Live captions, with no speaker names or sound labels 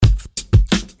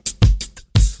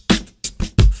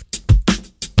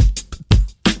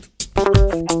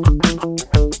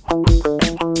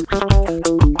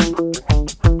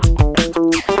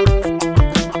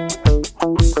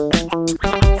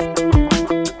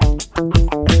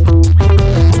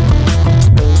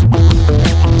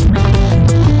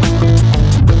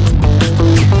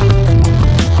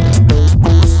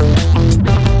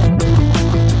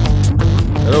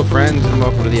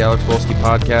Alex Wolski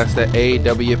podcast at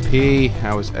AWP.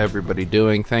 How is everybody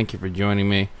doing? Thank you for joining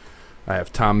me. I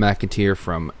have Tom McIntyre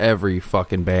from every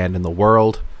fucking band in the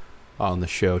world on the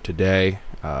show today.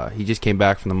 He just came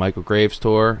back from the Michael Graves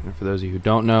tour. And for those of you who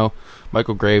don't know,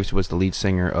 Michael Graves was the lead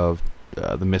singer of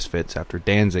the Misfits after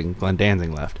Glenn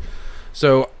Danzig left.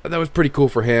 So that was pretty cool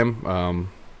for him.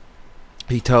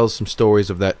 He tells some stories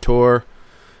of that tour.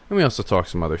 And we also talk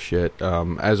some other shit.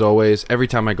 As always, every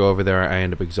time I go over there, I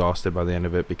end up exhausted by the end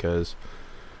of it because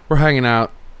we're hanging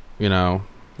out, you know,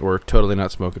 we're totally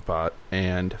not smoking pot.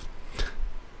 And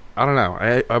I don't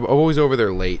know. I'm always over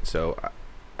there late, so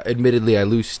admittedly I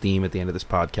lose steam at the end of this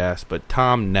podcast, but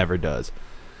Tom never does.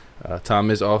 Tom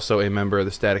is also a member of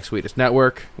the Static Sweetness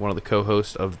Network, one of the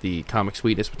co-hosts of the Comic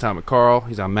Sweetness with Tom and Carl.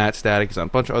 He's on Matt Static. He's on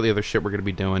a bunch of all the other shit we're going to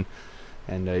be doing.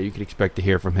 And you can expect to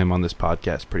hear from him on this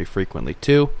podcast pretty frequently,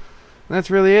 too. And that's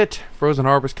really it. Frozen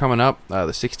Harbor's coming up the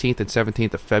 16th and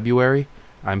 17th of February.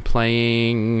 I'm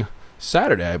playing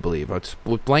Saturday, I believe. It's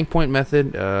with Blank Point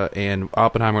Method and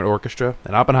Oppenheimer Orchestra.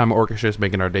 And Oppenheimer Orchestra is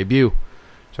making our debut.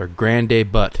 It's our grand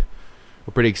debut.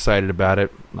 We're pretty excited about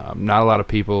it. Not a lot of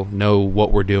people know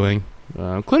what we're doing,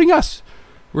 including us.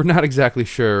 We're not exactly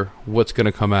sure what's going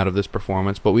to come out of this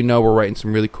performance, but we know we're writing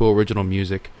some really cool original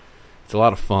music. It's a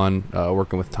lot of fun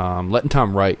working with Tom, letting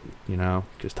Tom write, you know,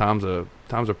 because Tom's a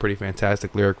pretty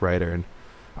fantastic lyric writer, and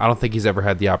I don't think he's ever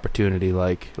had the opportunity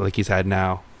like he's had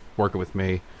now working with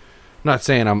me. I'm not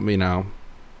saying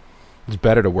it's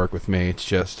better to work with me. It's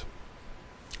just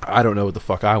I don't know what the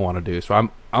fuck I want to do. So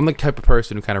I'm the type of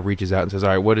person who kind of reaches out and says, all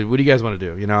right, what do you guys want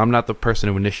to do? You know, I'm not the person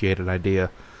who initiated an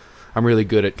idea. I'm really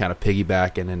good at kind of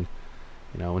piggybacking, and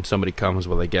you know, when somebody comes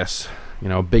with, I guess, you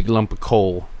know, a big lump of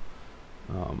coal.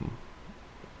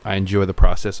 I enjoy the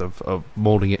process of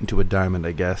molding it into a diamond,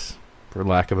 I guess, for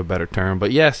lack of a better term.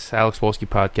 But yes, Alex Wolski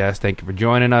podcast, thank you for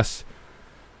joining us.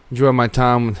 Enjoy my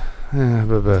time,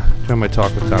 enjoy my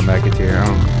talk with Tom McIntyre. I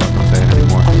don't know what I'm saying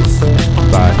anymore.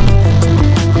 Bye.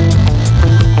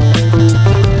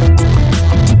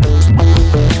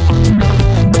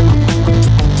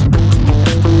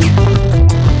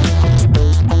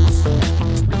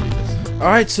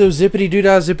 Alright, so zippity doo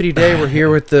dah zippity day, we're here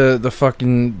with the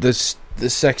fucking the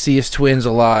sexiest twins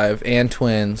alive, and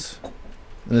twins.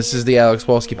 And this is the Alex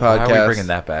Wolski podcast. How are we bringing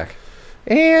that back?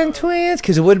 And twins,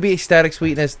 because it wouldn't be Static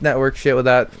Sweetness Network shit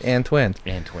without and twins.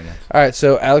 And twins. Alright,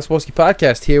 so Alex Wolski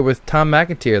podcast here with Tom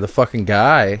McIntyre, the fucking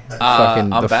guy.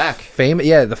 I'm back.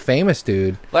 The famous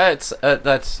dude.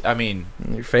 I mean,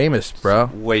 you're famous, bro.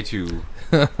 Way too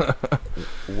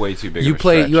big.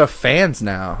 You have fans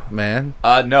now, man.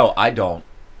 No, I don't.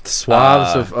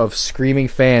 Swaths of screaming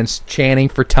fans chanting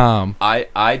for Tom.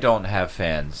 I don't have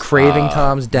fans. Craving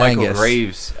Tom's dangus. Michael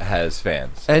Graves has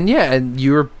fans. And yeah, and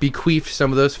you were bequeathed some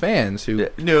of those fans who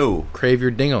crave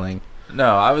your dingaling.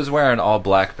 No, I was wearing all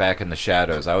black back in the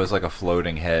shadows. I was like a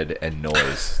floating head and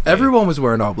noise. Everyone was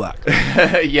wearing all black.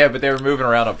 Yeah, but they were moving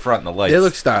around up front in the lights. They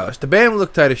looked stylish. The band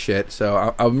looked tight as shit,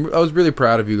 so I was really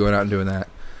proud of you going out and doing that.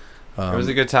 It was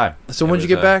a good time. So when did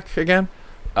you get back again?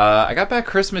 I got back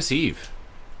Christmas Eve.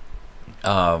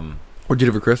 What did you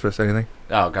do for Christmas? Anything?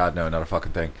 Oh God, no, not a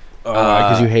fucking thing.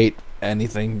 Because you hate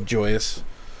anything joyous.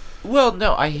 Well,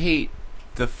 no, I hate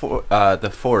the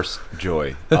forced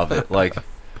joy of it. Like,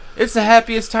 it's the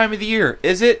happiest time of the year.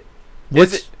 Is it?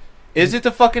 Is it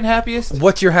the fucking happiest?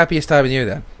 What's your happiest time of the year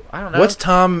then? I don't know. What's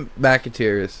Tom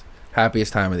McIntyre's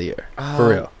happiest time of the year? For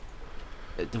real.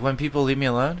 When people leave me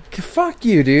alone? Fuck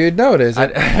you, dude. No, it isn't.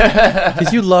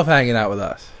 Because you love hanging out with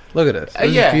us. Look at this.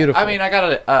 This is beautiful. I mean, I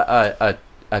got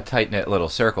a tight-knit little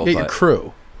circle. Your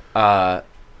crew.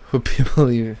 Who people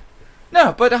leave.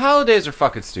 No, but the holidays are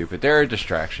fucking stupid. They're a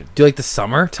distraction. Do you like the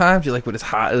summer time? Do you like when it's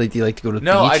hot? Like, do you like to go to the beach?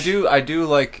 No, I do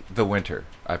like the winter.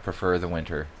 I prefer the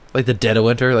winter. Like the dead of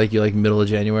winter? Like you like middle of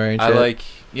January and shit?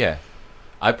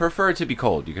 I prefer it to be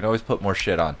cold. You can always put more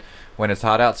shit on. When it's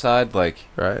hot outside,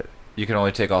 right. You can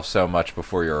only take off so much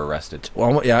before you're arrested.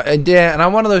 Well, yeah, and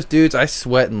I'm one of those dudes. I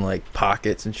sweat in like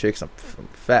pockets and shit. 'Cause I'm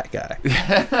a fat guy.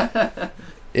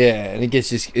 Yeah, and it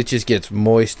just gets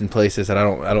moist in places that I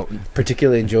don't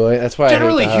particularly enjoy. That's why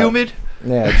generally humid.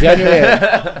 Yeah,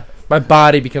 generally my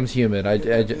body becomes humid.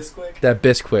 That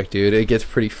Bisquick, dude, it gets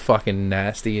pretty fucking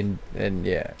nasty and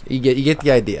yeah, you get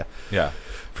the idea. Yeah.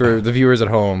 For the viewers at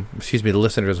home, the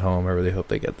listeners at home, I really hope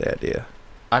they get the idea.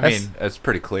 I mean, it's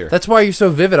pretty clear. That's why you're so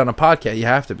vivid on a podcast. You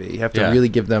have to be. You have to really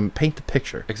paint the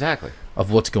picture. Exactly.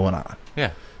 Of what's going on.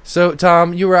 Yeah. So,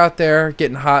 Tom, you were out there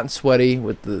getting hot and sweaty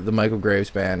with the Michael Graves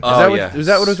band. Was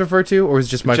that what it was referred to, or was it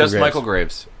just Michael Graves? Just Michael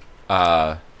Graves.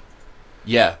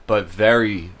 Yeah, but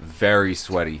very, very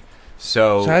sweaty.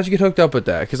 So how'd you get hooked up with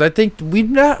that? Because I think we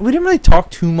didn't really talk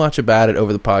too much about it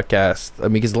over the podcast. I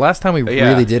mean, because the last time we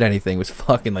really did anything was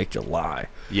fucking like July.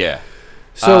 Yeah.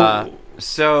 So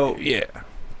yeah.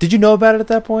 Did you know about it at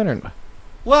that point or no?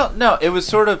 Well, no. It was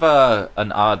sort of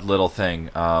an odd little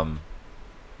thing.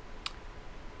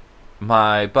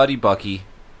 My buddy Bucky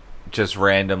just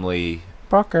randomly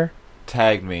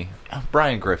tagged me.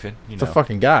 Brian Griffin, the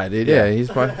fucking guy, dude. Yeah, he's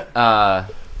hell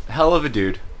of a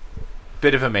dude.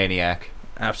 Bit of a maniac.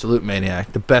 Absolute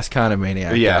maniac. The best kind of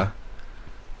maniac. Yeah.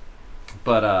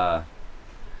 But,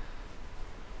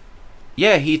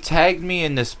 yeah, he tagged me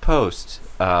in this post.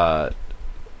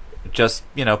 Just,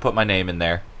 put my name in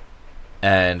there.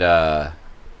 And,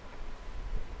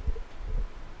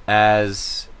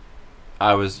 as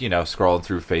I was, scrolling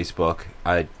through Facebook,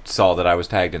 I saw that I was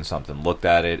tagged in something. Looked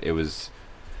at it. It was,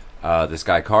 this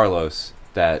guy, Carlos,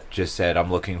 that just said,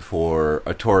 I'm looking for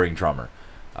a touring drummer.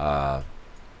 A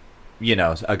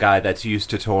guy that's used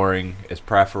to touring is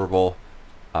preferable.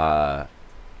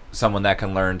 Someone that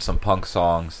can learn some punk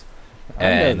songs. I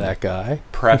know that guy.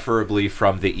 Preferably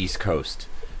from the East Coast.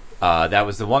 That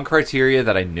was the one criteria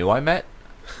that I knew I met.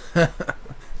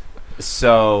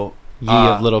 So... Ye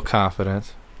of little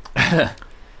confidence.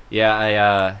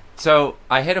 Yeah, so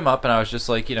I hit him up and I was just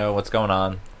like, what's going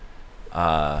on?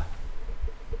 My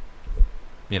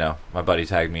buddy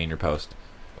tagged me in your post.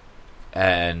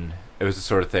 And it was the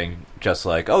sort of thing just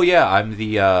like, oh yeah, I'm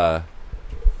the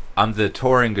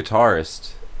touring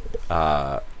guitarist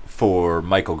for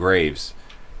Michael Graves.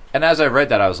 And as I read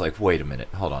that, I was like, wait a minute,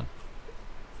 hold on.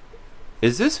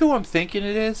 Is this who I'm thinking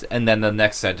it is? And then the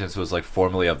next sentence was like,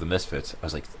 formerly of the Misfits. I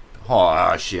was like,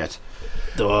 oh shit.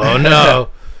 Oh no.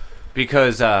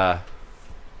 Because and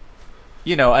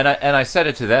I said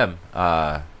it to them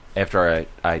after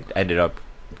I ended up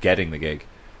getting the gig.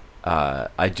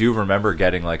 I do remember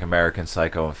getting like American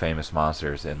Psycho and Famous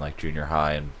Monsters in like junior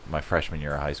high and my freshman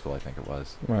year of high school, I think it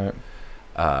was. Right.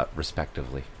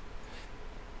 Respectively.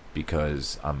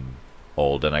 Because I'm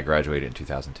old and I graduated in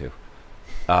 2002.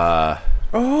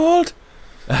 Old?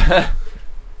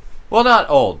 Well, not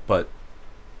old, but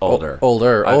older.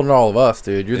 Older than all of us,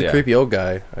 dude. You're the creepy old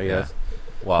guy, I guess.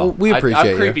 Well, we appreciate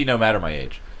you. I'm creepy no matter my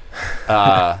age.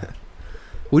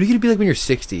 What are you going to be like when you're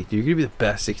 60? Dude, you're going to be the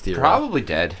best 60-year-old. Probably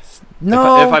dead.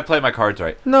 No. If I play my cards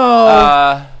right.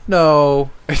 No.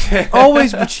 No.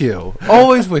 Always with you.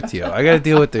 Always with you. I got to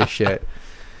deal with this shit.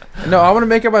 No, I want to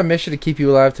make it my mission to keep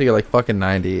you alive till you're like fucking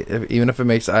 90. Even if it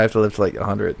makes I have to live to like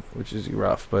 100, which is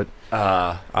rough. But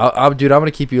I'm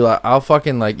gonna keep you alive. I'll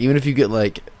fucking like, even if you get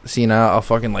like senile, I'll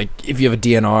fucking like, if you have a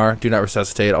DNR, do not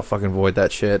resuscitate. I'll fucking void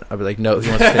that shit. I'll be like, no, if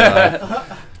you want to stay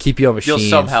alive, keep you on machines. You'll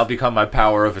somehow become my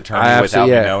power of attorney without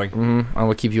me knowing. I'm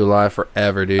gonna keep you alive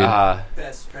forever, dude.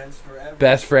 Best friends forever.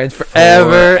 Best friends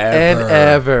forever and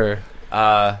ever.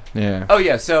 Yeah. Oh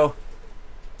yeah. So,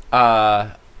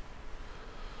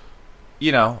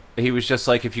 he was just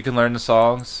like, if you can learn the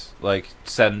songs, like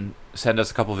send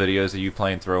us a couple videos of you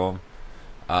playing through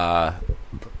them.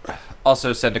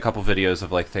 Also send a couple videos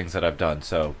of like things that I've done.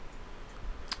 So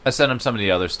I sent him some of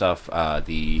the other stuff.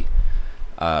 The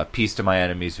Peace to My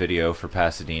Enemies video for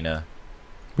Pasadena.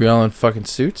 We all in fucking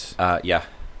suits? Yeah,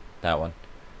 that one.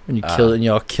 And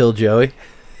y'all kill Joey?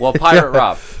 Well, Pirate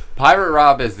Rob. Pirate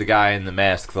Rob is the guy in the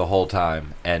mask the whole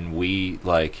time, and we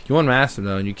like. You unmasked him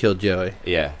though, and you killed Joey.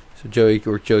 Yeah. So Joey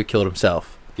killed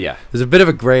himself. Yeah. There's a bit of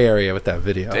a gray area with that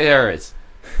video. There is.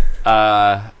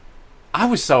 I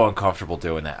was so uncomfortable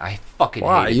doing that. I fucking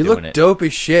hated doing it. You look dope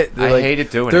as shit. I hated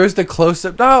doing it. There's the close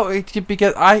up. No,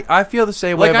 because I feel the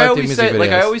same way about doing music videos. Like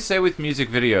I always say with music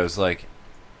videos, like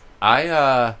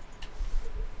I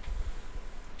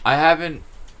haven't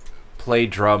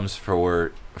played drums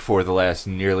for the last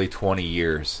nearly 20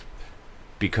 years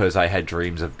because I had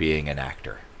dreams of being an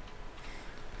actor.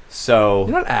 So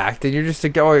you're not acting. You're just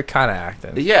you're kind of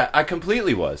acting. Yeah, I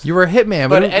completely was. You were a hitman,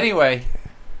 but anyway,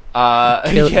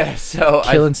 yeah. So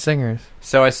killing singers.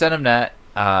 So I sent him that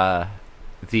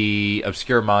the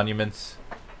Obscure Monuments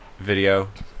video,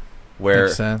 where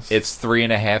it's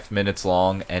 3.5 minutes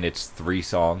long and it's 3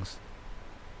 songs,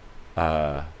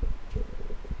 and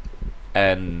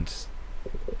some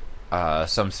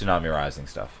Tsunami Rising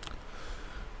stuff.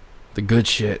 The good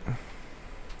shit.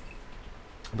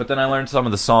 But then I learned some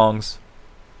of the songs,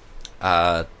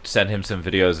 sent him some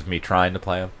videos of me trying to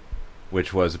play them,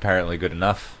 which was apparently good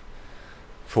enough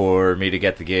for me to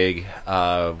get the gig.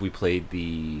 We played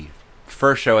the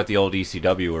first show at the old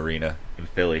ECW arena in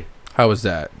Philly. How was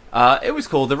that? It was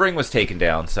cool. The ring was taken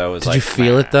down, so it was Did you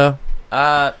feel it though?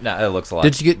 No, it looks a lot.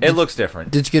 It looks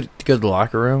different. Did you get to go to the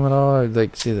locker room at all? Or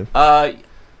like see the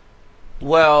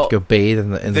well, go bathe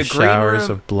in the showers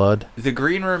of blood. The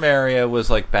green room area was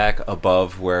like back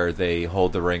above where they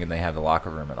hold the ring and they have the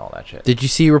locker room and all that shit. Did you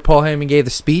see where Paul Heyman gave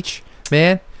the speech,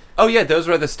 man? Oh yeah, those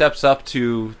were the steps up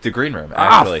to the green room.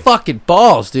 Actually, fucking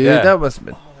balls, dude. Yeah. That must have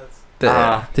been.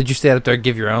 Did you stand up there and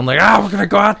give your own like, we're gonna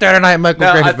go out there tonight, Michael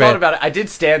No, Griffith? I thought about it. I did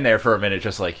stand there for a minute,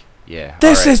 just like, yeah.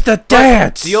 This is the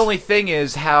dance. The only thing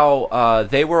is how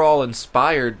they were all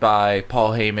inspired by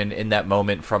Paul Heyman in that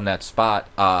moment from that spot,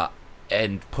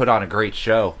 and put on a great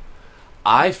show.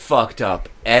 I fucked up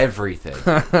everything. You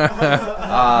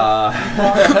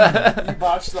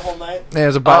botched the whole night? Yeah, it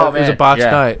was a botched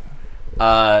night.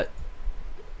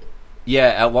 Yeah,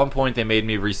 at one point they made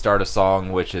me restart a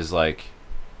song, which is like,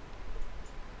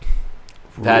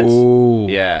 Ooh.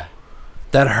 Yeah,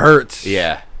 that hurts.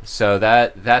 yeah. So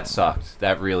that sucked.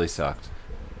 That really sucked.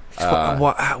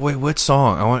 Wait, what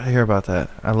song? I want to hear about that.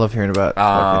 I love hearing about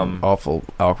fucking awful,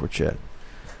 awkward shit.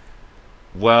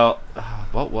 Well,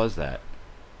 what was that?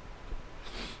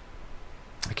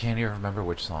 I can't even remember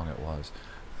which song it was.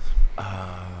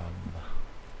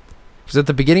 Because at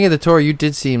the beginning of the tour, you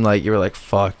did seem like you were like,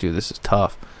 "Fuck, dude, this is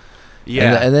tough."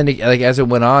 Yeah, and then like as it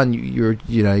went on,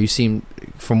 you seemed,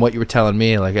 from what you were telling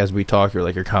me, like as we talked, you're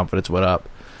like your confidence went up.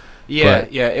 Yeah,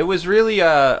 yeah. It was really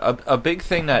a big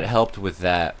thing that helped with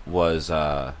that was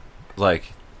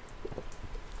like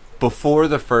before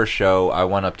the first show, I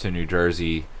went up to New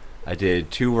Jersey. I did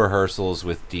 2 rehearsals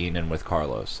with Dean and with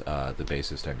Carlos, the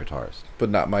bassist and guitarist. But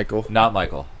not Michael. Not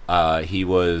Michael. He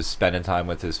was spending time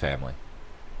with his family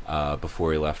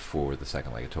before he left for the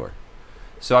second leg of tour.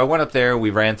 So I went up there. We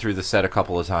ran through the set a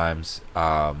couple of times,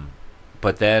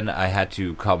 but then I had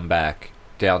to come back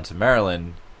down to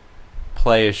Maryland,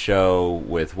 play a show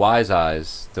with Wise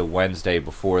Eyes the Wednesday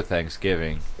before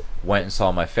Thanksgiving. Went and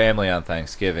saw my family on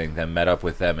Thanksgiving, then met up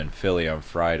with them in Philly on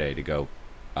Friday to go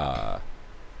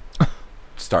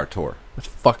start tour. That's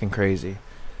fucking crazy.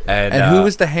 And who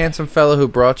was the handsome fellow who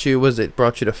brought you?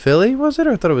 Brought you to Philly? Was it,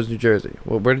 or I thought it was New Jersey?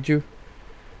 Well, where did you?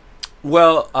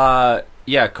 Well,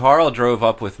 yeah, Carl drove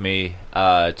up with me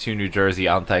to New Jersey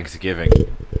on Thanksgiving.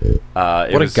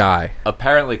 What a guy!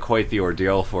 Apparently, quite the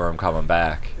ordeal for him coming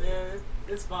back. Yeah,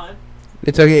 it's fine.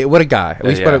 It's okay. What a guy! We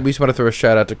Yeah. just want to throw a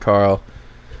shout out to Carl,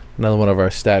 another one of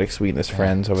our Static Sweetness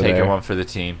friends over there. Taking one for the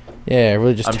team. Yeah,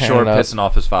 really just. I'm sure up. pissing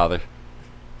off his father.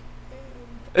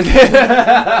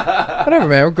 Whatever,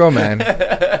 man. We're grown, man.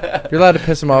 You're allowed to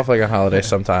piss him off like on holidays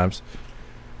sometimes,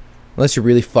 unless you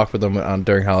really fuck with them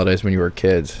during holidays when you were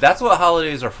kids. That's what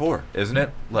holidays are for, isn't it?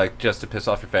 Like just to piss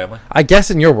off your family. I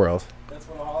guess in your world. That's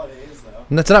what a holiday is, though.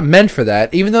 And that's not meant for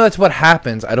that. Even though that's what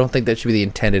happens, I don't think that should be the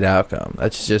intended outcome.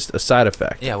 That's just a side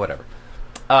effect. Yeah, whatever.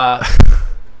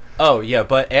 Oh yeah,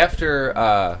 but after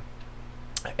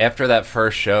that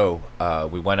first show,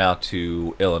 we went out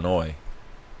to Illinois,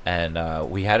 and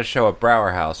we had a show at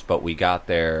Brower House, but we got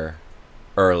there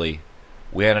early.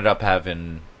 We ended up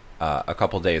having a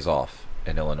couple days off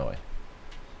in Illinois.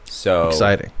 So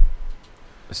exciting.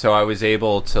 So I was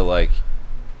able to like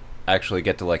actually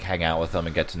get to like hang out with them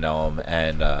and get to know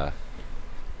them,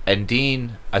 and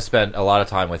Dean, I spent a lot of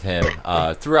time with him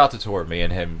throughout the tour. Me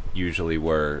and him usually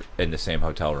were in the same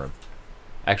hotel room.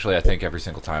 Actually, I think every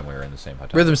single time we were in the same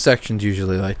hotel Rhythm room. sections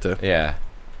usually like to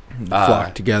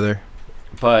flock together.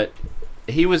 But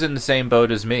he was in the same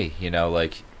boat as me, you know,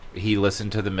 like he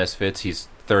listened to the Misfits. He's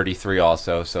 33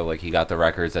 also, so like he got the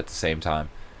records at the same time.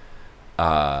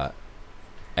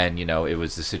 And you know, it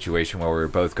was the situation where we were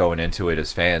both going into it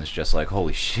as fans, just like,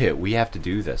 holy shit, we have to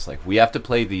do this. Like, we have to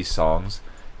play these songs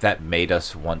that made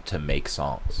us want to make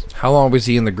songs. How long was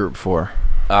he in the group for?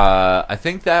 I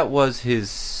think that was his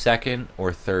second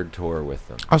or third tour with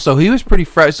them. Oh, so he was pretty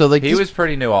fresh. So like He was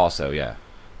pretty new also, yeah.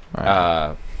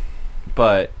 Right.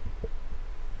 But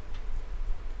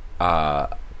I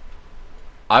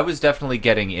was definitely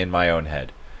getting in my own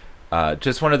head.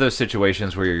 Just one of those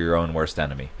situations where you're your own worst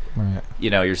enemy. Right. You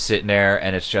know, you're sitting there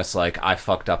and it's just like, I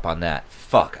fucked up on that.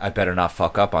 Fuck, I better not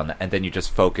fuck up on that. And then you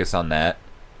just focus on that.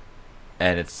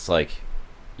 And it's like,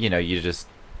 you know, you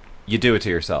do it to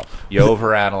yourself. You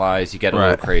overanalyze, you get a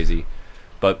little crazy.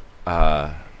 But,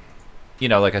 you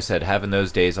know, like I said, having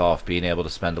those days off, being able to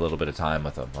spend a little bit of time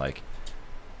with them. Like,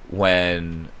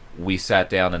 when we sat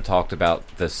down and talked about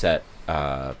the set,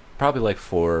 probably like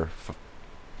 4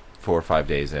 or 5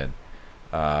 days in,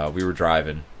 we were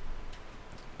driving,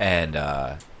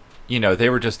 and you know, they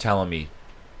were just telling me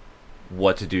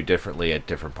what to do differently at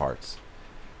different parts.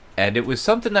 And it was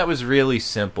something that was really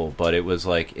simple, but it was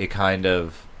like, it kind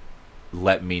of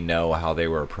let me know how they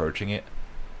were approaching it.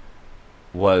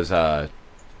 Was,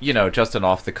 just an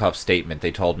off-the-cuff statement.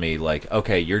 They told me, like,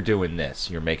 okay, you're doing this.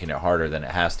 You're making it harder than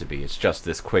it has to be. It's just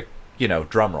this quick,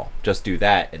 drum roll. Just do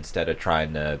that instead of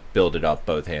trying to build it up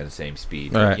both hands, same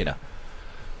speed. Right.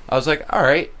 I was like, all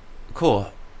right,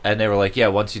 cool. And they were like, yeah,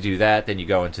 once you do that, then you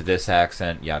go into this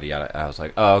accent, yada, yada. I was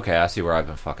like, oh, okay, I see where I've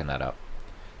been fucking that up.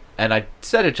 And I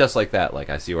said it just like that, like,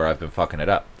 I see where I've been fucking it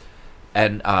up.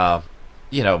 And,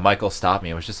 Michael stopped me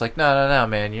and was just like, no,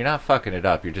 man, you're not fucking it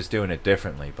up. You're just doing it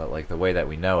differently, but, like, the way that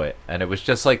we know it. And it was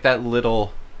just like that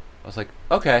little, I was like,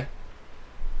 okay.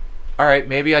 All right,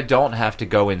 maybe I don't have to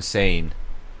go insane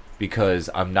because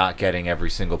I'm not getting every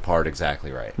single part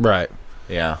exactly right. Right.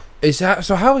 Yeah.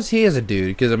 So how is he as a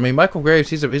dude? Because, I mean, Michael Graves,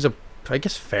 he's a I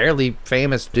guess fairly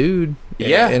famous dude.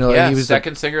 Yeah, and, he was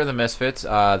second singer of the Misfits.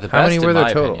 How many were there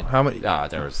total? Opinion. How many?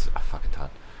 There was a fucking ton.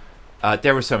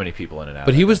 There were so many people in and out.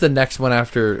 But he was the next one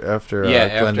after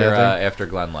Glenn Danzig? After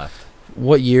Glenn left.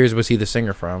 What years was he the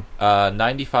singer from?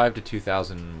 95 to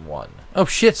 2001. Oh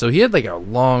shit! So he had like a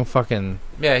long fucking.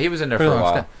 Yeah, he was in there for a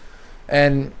while.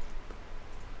 And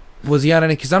was he on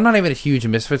any? Because I'm not even a huge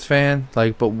Misfits fan.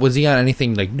 Like, but was he on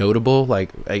anything like notable? Like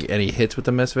any hits with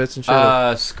the Misfits and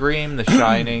shit? Scream, The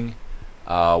Shining,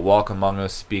 Walk Among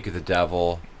Us, Speak of the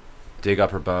Devil, Dig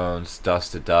Up Her Bones,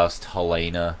 Dust to Dust,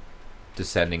 Helena,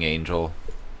 Descending Angel.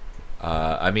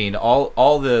 I mean,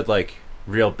 all the like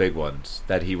real big ones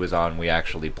that he was on, we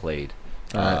actually played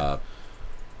while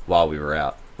we were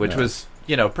out, which was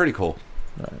pretty cool.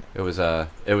 Right. It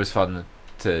was fun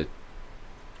to.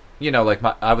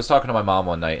 I was talking to my mom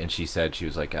one night, and she said, she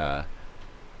was like,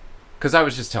 because I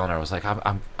was just telling her, I was like,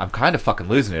 I'm kind of fucking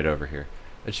losing it over here,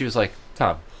 and she was like,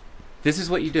 Tom, this is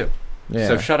what you do,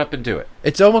 so shut up and do it.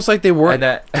 It's almost like they weren't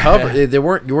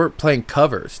you weren't playing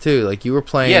covers too, like you were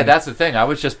playing. Yeah, that's the thing. I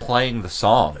was just playing the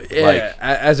song. Yeah, like,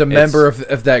 as a member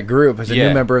of that group, as a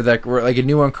new member of that group, like a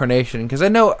new incarnation. Because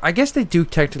I guess they do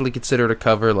technically consider it a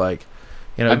cover, like.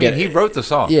 He wrote the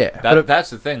song. Yeah, that's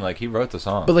the thing. Like, he wrote the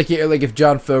song. But like if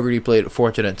John Fogerty played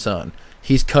 "Fortunate Son,"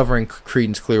 he's covering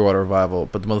Creedence Clearwater Revival,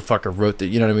 but the motherfucker wrote the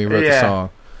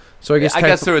song. So I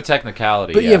guess through a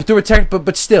technicality. But through a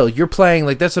but still, you're playing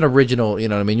like that's an original. You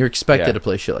know what I mean? You're expected to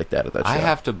play shit like that at that show. I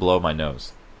have to blow my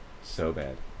nose, so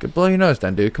bad. Good, blow your nose,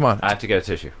 then, dude. Come on. I have to get a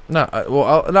tissue. No,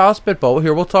 I'll spitball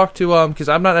here. We'll talk to because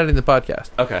I'm not editing the podcast.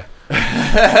 Okay.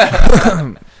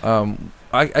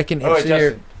 I can. Oh wait,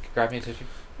 Justin, grab me a tissue.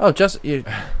 Oh,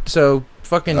 so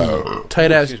fucking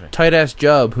tight ass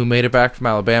Jubb, who made it back from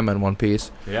Alabama in one piece.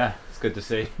 Yeah, it's good to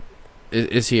see.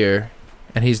 Is here,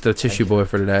 and he's the tissue boy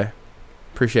for today.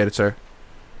 Appreciate it, sir.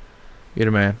 You're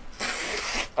the man.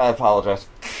 I apologize.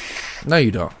 No, you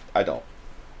don't. I don't.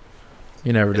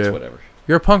 You never do. Whatever.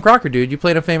 You're a punk rocker, dude. You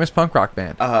played a famous punk rock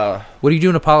band. What are you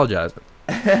doing apologizing?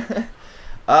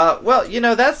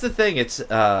 Well, that's the thing. It's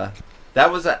that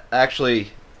was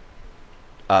actually.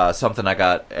 Something I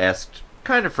got asked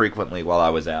kind of frequently while I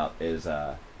was out is,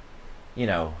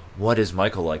 what is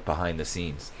Michael like behind the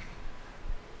scenes?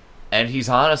 And he's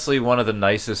honestly one of the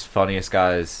nicest, funniest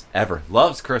guys ever.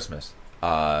 Loves Christmas.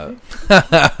 It's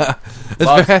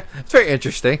very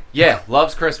interesting. Yeah,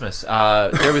 loves Christmas.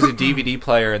 There was a DVD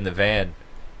player in the van,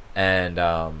 and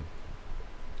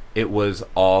it was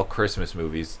all Christmas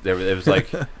movies. It was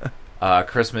like...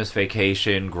 Christmas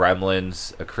Vacation,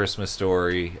 Gremlins, A Christmas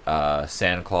Story,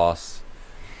 Santa Claus.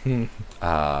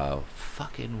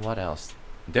 Fucking what else?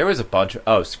 There was a bunch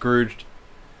of... Scrooged.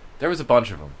 There was a bunch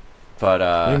of them.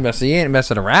 But, he ain't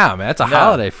messing around, man. That's a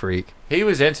holiday freak. He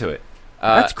was into it.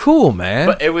 That's cool, man.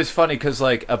 But it was funny, because,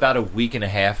 like, about a week and a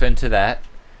half into that,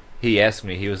 he asked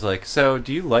me, he was like, so,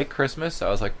 do you like Christmas? I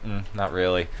was like, not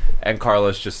really. And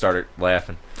Carlos just started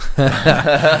laughing.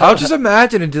 I was just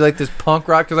imagining like this punk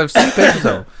rock, because I've seen pictures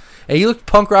of him. And he looked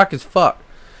punk rock as fuck.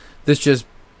 This just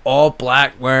all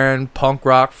black wearing punk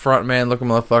rock frontman looking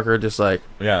motherfucker, just like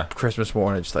Christmas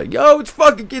morning, just like, yo, it's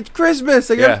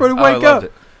Christmas. Like, everybody wake up.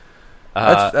 It.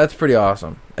 That's pretty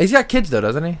awesome. He's got kids though,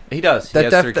 doesn't he? He does. He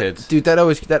has 3 kids. Dude, that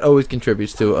always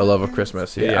contributes to a love of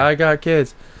Christmas. Yeah, I got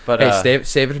kids. But hey,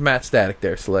 save it for Matt Static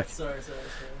there, Slick. Sorry.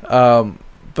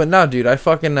 But no, dude, I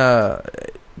fucking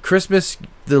Christmas.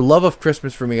 The love of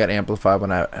Christmas for me got amplified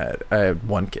when I had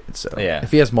one kid. So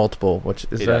if he has multiple, which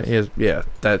is that he has,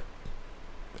 that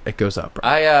it goes up.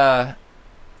 Right?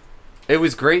 It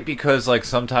was great because like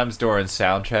sometimes during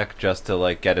sound check, just to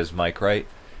like get his mic right,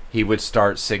 he would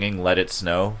start singing "Let It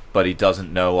Snow," but he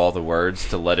doesn't know all the words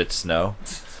to "Let It Snow."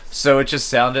 So it just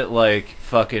sounded like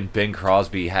fucking Bing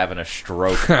Crosby having a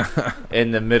stroke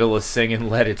in the middle of singing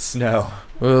Let It Snow.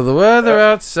 Well, the weather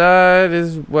outside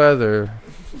is weather.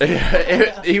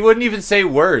 He wouldn't even say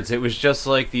words. It was just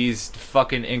like these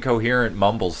fucking incoherent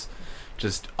mumbles.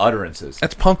 Just utterances.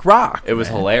 That's punk rock. It was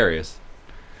hilarious.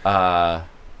 And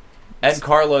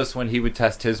Carlos, when he would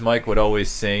test his mic, would always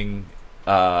sing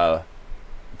the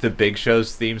Big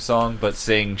Show's theme song, but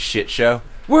sing Shit Show.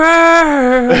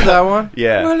 Where? That one?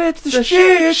 Yeah. Well, it's the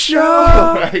shit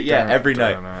show. Yeah, every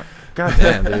night. God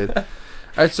damn, dude. All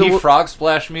right, so He frog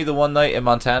splashed me the one night in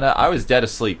Montana. I was dead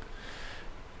asleep.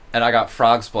 And I got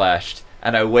frog splashed.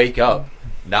 And I wake up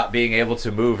not being able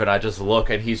to move. And I just look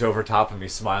and he's over top of me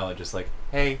smiling. Just like,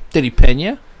 hey. Did he pin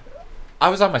you? I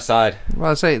was on my side.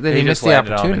 Well, I say then he missed just the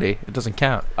landed on me. opportunity. It doesn't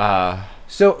count. Uh,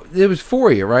 So it was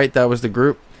for you, right? That was the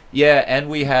group. yeah, and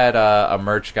we had a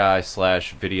merch guy /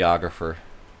 videographer.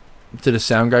 Did a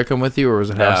sound guy come with you, or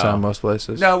was it No. house sound most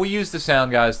places? No, we used the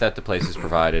sound guys that the places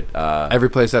provided. Every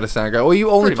place had a sound guy. Well, you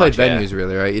only Pretty played much, venues,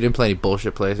 really, right? You didn't play any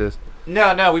bullshit places.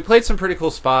 No, we played some pretty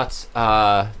cool spots.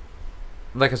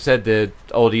 Like I said, the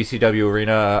old ECW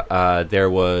arena. There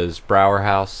was Brower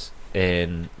House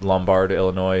in Lombard,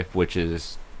 Illinois, which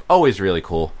is always really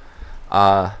cool.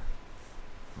 Ooh,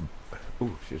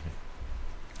 excuse me.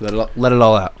 Let it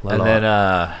all out. And then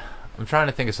I'm trying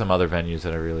to think of some other venues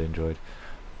that I really enjoyed.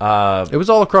 It was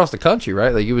all across the country,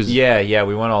 right? Like it was. Yeah,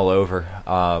 we went all over.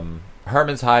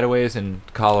 Herman's Hideaways in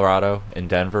Colorado, in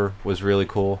Denver, was really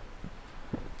cool.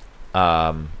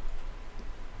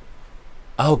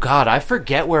 Oh God, I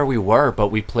forget where we were, but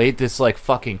we played this like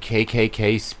fucking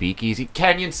KKK speakeasy,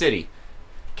 Canyon City,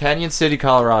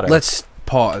 Colorado. Let's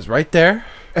pause right there.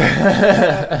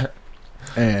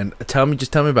 And tell me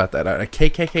about that. A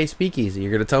KKK speakeasy.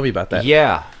 You're gonna tell me about that.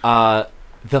 Yeah,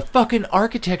 the fucking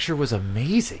architecture was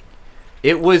amazing.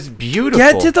 It was beautiful.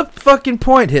 Get to the fucking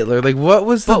point, Hitler. Like, what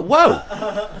was the? But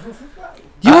whoa.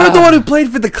 You were the one who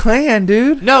played for the Klan,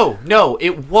 dude. No,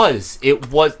 it was.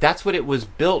 That's what it was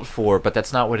built for, but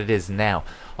that's not what it is now.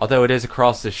 Although it is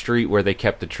across the street where they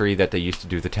kept the tree that they used to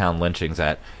do the town lynchings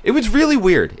at. It was really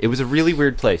weird. It was a really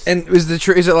weird place. And is the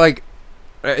tree? Is it like?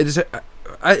 All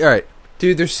right,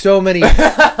 dude. There's so many.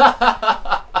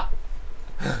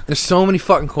 There's so many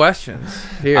fucking questions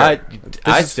here.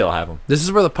 I still have them. This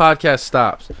is where the podcast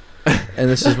stops. And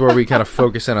this is where we kind of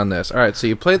focus in on this. All right, so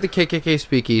you played the KKK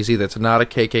speakeasy. That's not a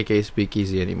KKK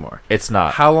speakeasy anymore. It's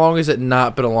not. How long has it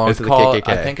not belonged It's to the called, KKK?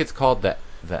 I think it's called the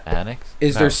Annex.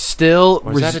 Is No. there still?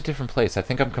 Or is that a different place? I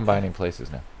think I'm combining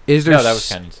places now. Is there? No, that was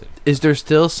Canyon City. Is there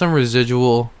still some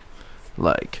residual,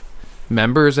 like,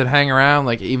 members that hang around?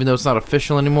 Like, even though it's not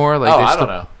official anymore. Like, I don't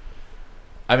know.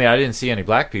 I mean, I didn't see any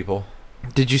black people.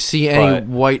 Did you see any But-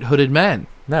 white hooded men?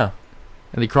 No.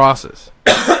 Any crosses?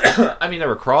 I mean, there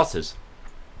were crosses,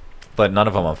 but none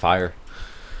of them on fire.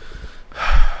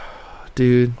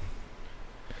 Dude.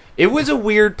 It was a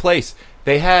weird place.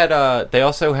 They had they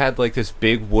also had like this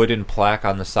big wooden plaque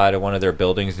on the side of one of their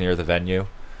buildings near the venue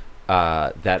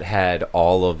that had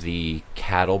all of the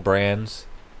cattle brands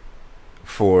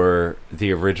for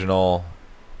the original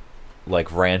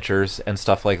like ranchers and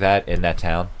stuff like that in that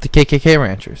town. The KKK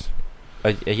ranchers.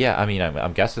 Yeah, I mean,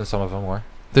 I'm guessing some of them were.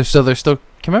 They're still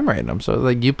commemorating them. So,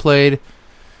 like, you played...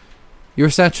 You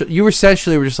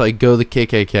essentially were just like, go the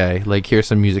KKK. Like, here's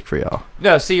some music for y'all.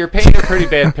 No, see, you're painting a pretty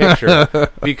bad picture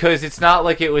because it's not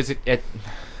like it was.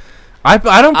 I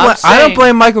don't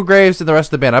blame Michael Graves and the rest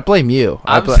of the band. I blame you.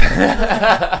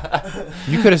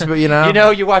 You could have, you know. You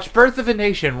know, you watched Birth of a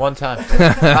Nation one time.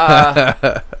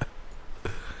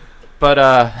 But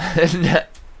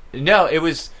no, it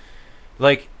was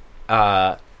like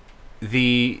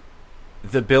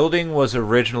the building was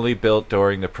originally built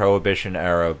during the Prohibition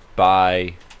era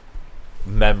by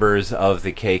members of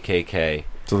the KKK,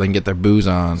 so they can get their booze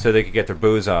on. so they could get their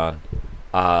booze on.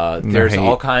 their There's hate.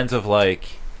 all kinds of like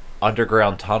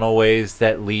underground tunnel ways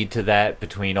that lead to that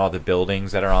between all the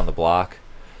buildings that are on the block.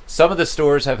 Some of the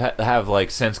stores have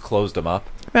like since closed them up.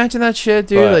 Imagine that shit,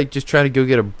 dude. But- like, just trying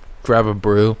to grab a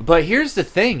brew. But here's the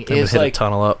thing: Then is hit a like,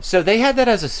 tunnel up. so they had that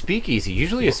as a speakeasy.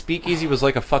 Usually, a speakeasy was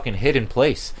like a fucking hidden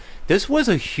place. This was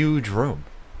a huge room.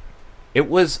 It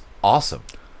was awesome.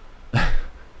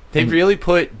 They And- really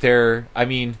put their. I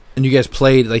mean, And you guys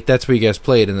played, like, that's where you guys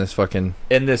played in this fucking...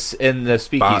 in the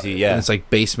speakeasy, yeah. In this, like,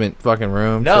 basement fucking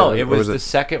room. No, shit? it Or was the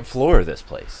second floor of this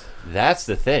place. That's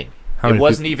the thing. How It many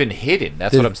wasn't even hidden.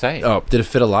 That's what I'm saying. Oh, did it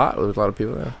fit a lot? There was a lot of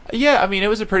people there. Yeah, I mean, it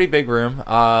was a pretty big room.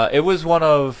 It was one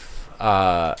of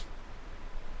that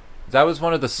was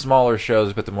one of the smaller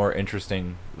shows, but the more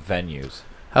interesting venues.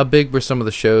 How big were some of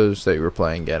the shows that you were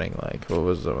playing getting? Like, what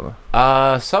was some of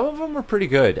the... Some of them were pretty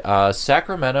good.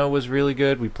 Sacramento was really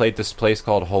good. We played this place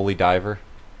called Holy Diver.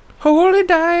 Holy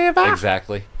Diver!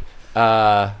 Exactly.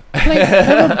 Play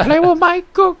with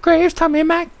Michael Graves, Tommy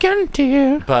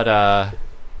McIntyre. But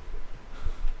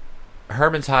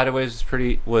Herman's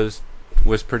Hideaways was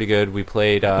pretty good. We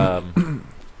played what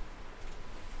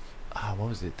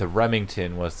was it? The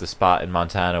Remington was the spot in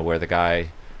Montana where the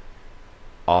guy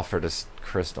offered us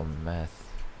crystal meth.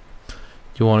 Do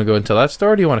you want to go and tell that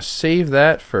story, or do you want to save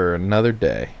that for another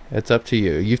day? It's up to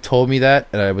you. You've told me that,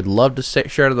 and I would love to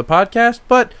share it on the podcast,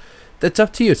 but that's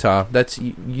up to you, Tom. That's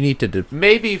you need to do.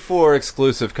 Maybe for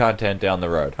exclusive content down the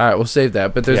road. All right, we'll save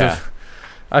that. But there's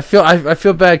I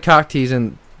feel bad cock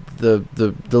teasing the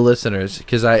listeners,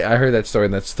 because I heard that story,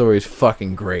 and that story is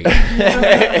fucking great.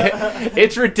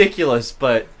 It's ridiculous,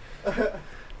 but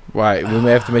Why? We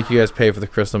may have to make you guys pay for the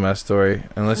crystal meth story,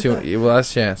 unless you. Well,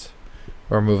 last chance.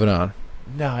 We're moving on.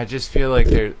 no, I just feel like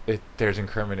there's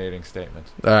incriminating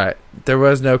statements. All right, there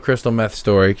was no crystal meth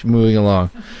story. Moving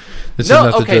along. This is No,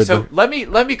 not the okay, Joe- so let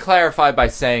me clarify by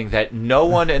saying that no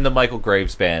one in the Michael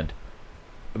Graves band,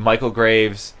 Michael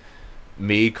Graves,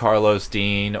 me, Carlos,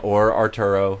 Dean, or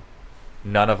Arturo,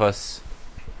 none of us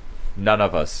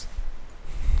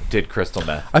did crystal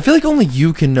meth. I feel like only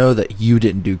you can know that you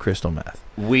didn't do crystal meth.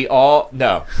 We all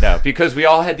no, because we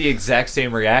all had the exact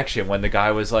same reaction when the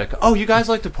guy was like, "Oh, you guys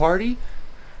like to party?"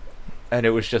 And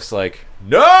it was just like,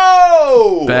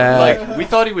 "No!" Like we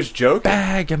thought he was joking.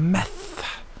 Bag of meth.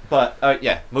 But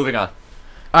yeah, moving on.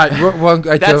 All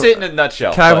right, That's it in a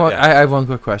nutshell. Can but, yeah. I have one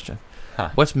quick question. Huh.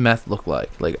 What's meth look like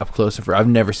up close and for? I've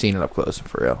never seen it up close and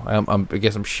for real. I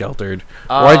guess I'm sheltered,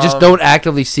 or I just don't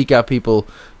actively seek out people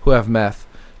who have meth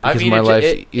because my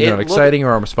life's either not exciting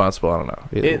or I'm responsible. I don't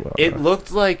know. It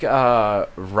looked like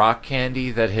rock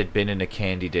candy that had been in a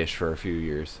candy dish for a few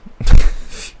years.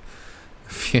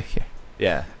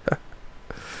 Yeah.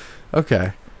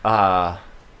 Okay.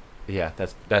 Yeah,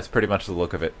 that's pretty much the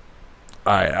look of it.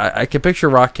 I can picture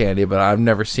rock candy, but I've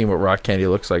never seen what rock candy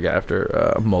looks like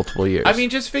after multiple years. I mean,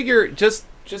 just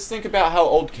think about how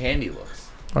old candy looks.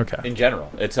 Okay. In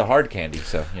general, it's a hard candy,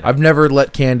 so you know. I've never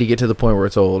let candy get to the point where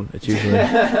it's old. It's usually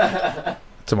to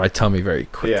my tummy very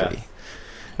quickly. Yeah.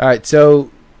 All right,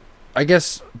 so I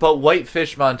guess. But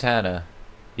Whitefish, Montana,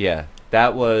 yeah,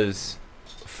 that was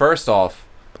first off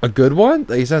A good one?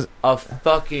 He says a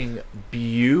fucking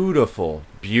beautiful,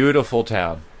 beautiful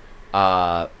town.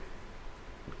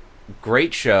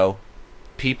 Great show.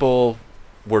 People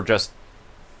were just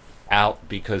out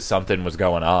because something was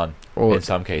going on in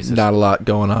some cases. Not a lot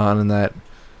going on in that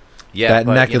but,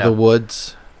 neck of the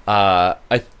woods.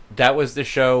 That was the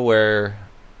show where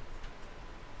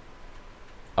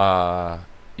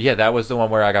that was the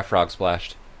one where I got frog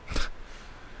splashed.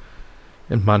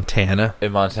 In Montana.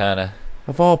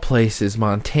 Of all places,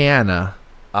 Montana.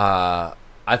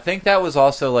 I think that was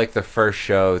also like the first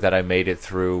show that I made it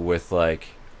through with like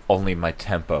only my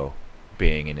tempo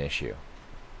being an issue.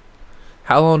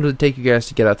 How long did it take you guys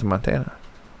to get out to Montana?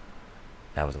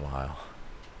 That was a while.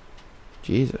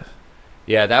 Jesus.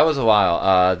 Yeah, that was a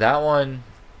while. That one,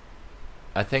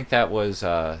 I think that was,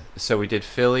 so we did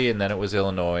Philly and then it was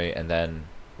Illinois and then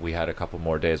we had a couple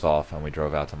more days off and we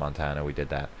drove out to Montana. We did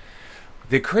that.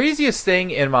 The craziest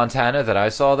thing in Montana that I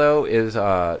saw though is,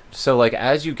 so like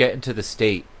as you get into the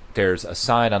state, there's a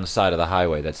sign on the side of the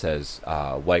highway that says,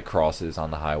 white crosses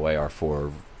on the highway are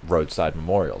for roadside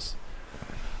memorials.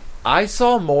 I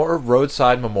saw more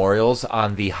roadside memorials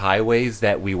on the highways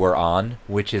that we were on,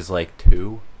 which is like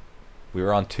 2. We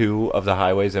were on 2 of the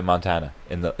highways in Montana,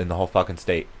 in the whole fucking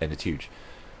state, and it's huge.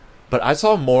 But I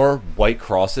saw more white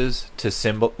crosses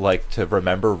to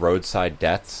remember roadside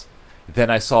deaths than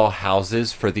I saw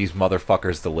houses for these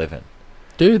motherfuckers to live in.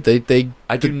 Dude, they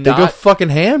go fucking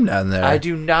ham down there. I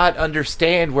do not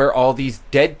understand where all these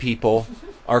dead people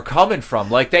are coming from.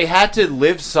 Like, they had to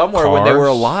live somewhere when they were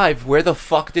alive. Where the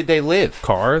fuck did they live?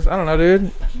 Cars? I don't know,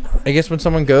 dude. I guess when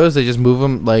someone goes, they just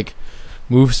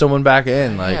move someone back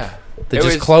in. Like, Yeah.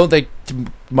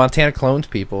 Montana clones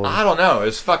people. I don't know. It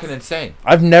was fucking insane.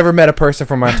 I've never met a person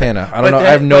from Montana. I don't know.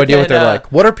 I have no idea what they're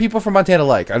like. What are people from Montana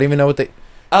like? I don't even know what they...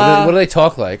 what do they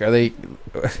talk like? Are they...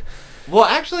 Well,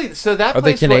 actually, so that Are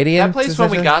place, they Canadian? That place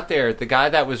when we got there, the guy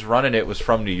that was running it was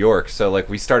from New York. So like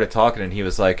we started talking, and he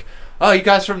was like, "Oh, you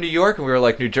guys from New York?" And we were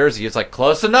like, "New Jersey." He's like,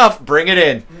 "Close enough. Bring it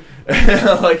in."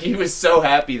 Like he was so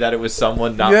happy that it was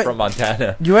someone not from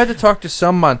Montana. You had to talk to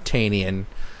some Montanian.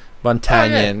 Oh,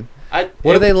 yeah.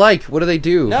 What do they like? What do they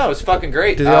do? No, it was fucking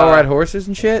great. Do they all ride horses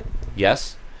and shit?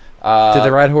 Yes. Did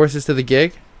they ride horses to the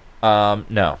gig?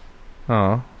 No.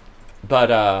 Oh. But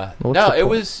no, it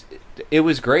was it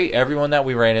was great. Everyone that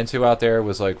we ran into out there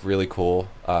was like really cool.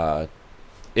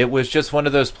 It was just one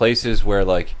of those places where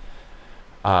like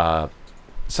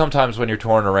sometimes when you're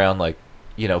touring around, like,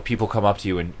 you know, people come up to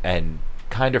you and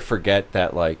kind of forget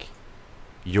that like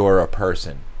you're a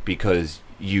person because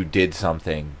you did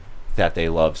something that they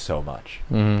love so much.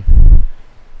 Mm-hmm.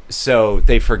 So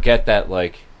they forget that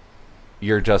like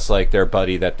you're just like their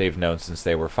buddy that they've known since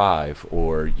they were 5,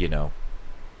 or, you know,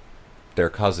 their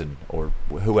cousin or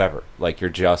whoever. Like, you're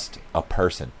just a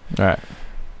person. All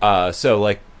right. So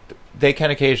like they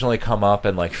can occasionally come up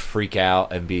and like freak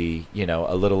out and be, you know,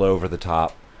 a little over the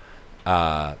top.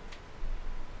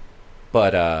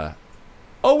 But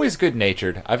always good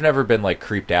natured. I've never been like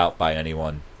creeped out by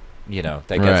anyone, you know,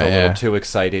 that gets a little too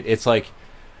excited. It's like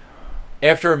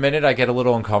after a minute I get a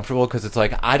little uncomfortable because it's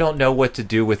like I don't know what to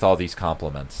do with all these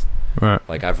compliments. Right.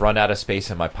 Like, I've run out of space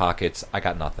in my pockets. I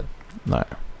got nothing. Right.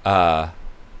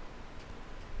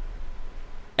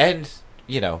 And,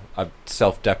 you know, I'm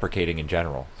self-deprecating in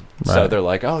general. Right. So they're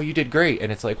like, "Oh, you did great,"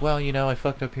 and it's like, "Well, you know, I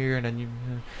fucked up here, and then you."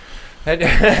 And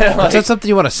That's not something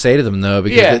you want to say to them, though,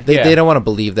 because they don't want to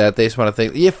believe that. They just want to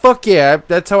think, "Yeah, fuck yeah,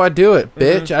 that's how I do it,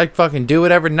 bitch. Mm-hmm. I fucking do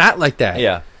whatever, not like that."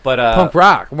 Yeah, but punk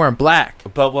rock. I'm wearing black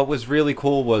But what was really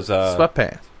cool was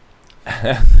sweatpants.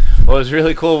 what was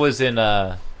really cool was in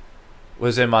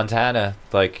Montana.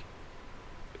 Like,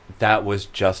 that was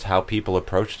just how people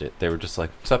approached it. They were just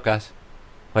like, "What's up, guys?"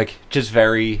 Like, just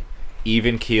very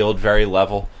even keeled, very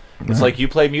level. It's like, "You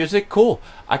play music? Cool.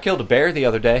 I killed a bear the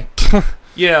other day."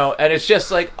 You know, and it's just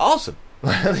like awesome.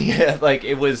 Yeah, like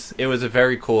it was a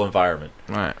very cool environment.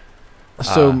 Right.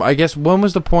 So I guess when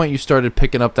was the point you started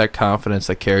picking up that confidence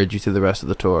that carried you through the rest of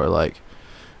the tour? Like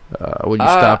when you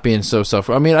stopped being so self.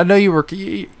 I mean, I know you're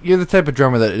the type of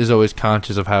drummer that is always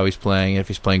conscious of how he's playing, if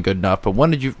he's playing good enough. But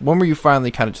when were you finally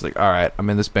kind of just like, all right, I'm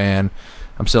in this band,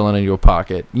 I'm selling into a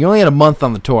pocket. You only had a month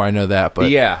on the tour, I know that, but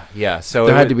yeah. So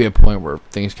there had to be a point where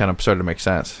things kind of started to make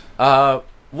sense.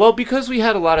 Well, because we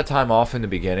had a lot of time off in the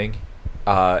beginning,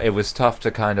 it was tough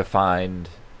to kind of find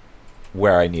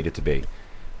where I needed to be.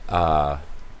 But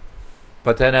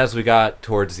then as we got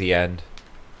towards the end,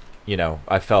 you know,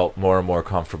 I felt more and more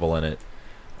comfortable in it.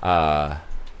 There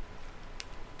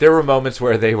were moments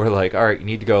where they were like, "All right, you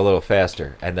need to go a little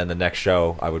faster." And then the next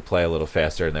show, I would play a little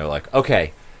faster, and they were like,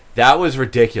 "Okay, that was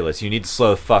ridiculous. You need to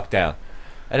slow the fuck down."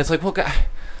 And it's like, well, God.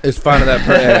 It's finding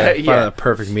that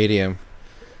perfect medium.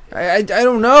 I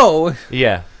don't know.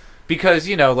 Yeah, because,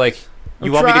 you know, like,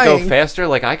 you want me to go faster?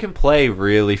 Like, I can play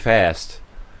really fast,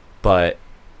 but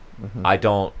I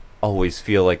don't always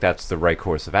feel like that's the right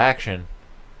course of action.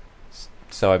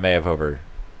 So I may have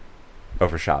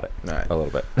overshot it a little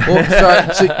bit.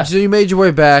 Well, so you made your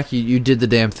way back. You did the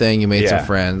damn thing. You made some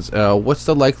friends. What's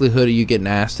the likelihood of you getting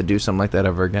asked to do something like that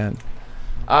ever again?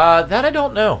 That I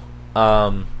don't know.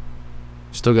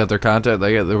 Still got their contact?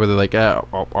 Where they're like,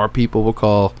 our people will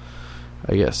call,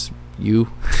 I guess, you.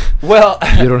 Well,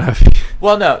 you don't have.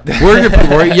 Well, no.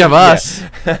 You have us.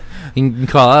 You can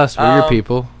call us. We're your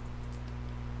people.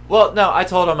 Well, no. I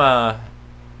told them.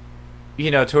 You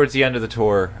know, towards the end of the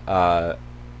tour,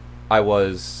 I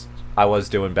was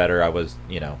doing better. I was,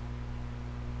 you know,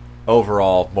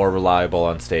 overall more reliable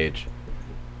on stage.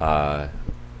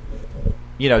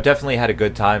 You know, definitely had a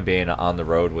good time being on the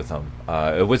road with them.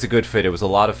 It was a good fit. It was a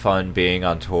lot of fun being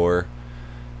on tour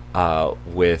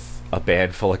with a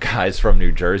band full of guys from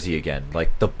New Jersey again.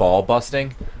 Like, the ball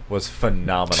busting was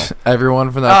phenomenal. Everyone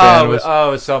from that band was... Oh,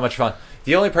 it was so much fun.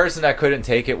 The only person that couldn't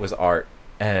take it was Art.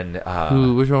 And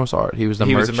which one was Art? He was the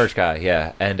merch guy,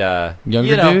 yeah. And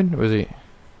younger dude? Was he?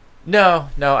 No.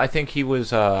 I think he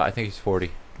was. I think he's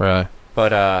 40. Really?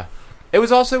 But it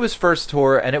was also his first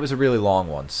tour, and it was a really long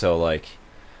one. So, like,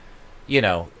 you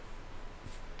know,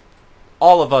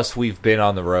 all of us, we've been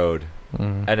on the road,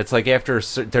 and it's like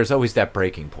there's always that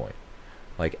breaking point.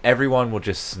 Like, everyone will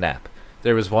just snap.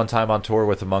 There was one time on tour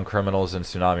with Among Criminals and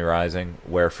Tsunami Rising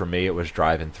where, for me, it was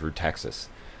driving through Texas.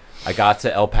 I got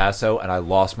to El Paso, and I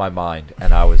lost my mind,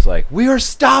 and I was like, "We are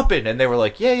stopping!" And they were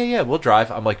like, yeah, we'll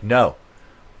drive. I'm like, "No,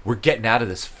 we're getting out of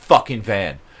this fucking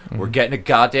van. We're getting a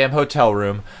goddamn hotel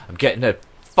room. I'm getting a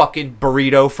fucking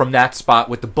burrito from that spot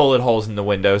with the bullet holes in the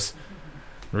windows.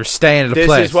 We're staying at a place.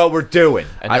 This is what we're doing."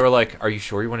 And they were like, "Are you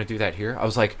sure you want to do that here?" I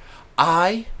was like,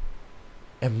 I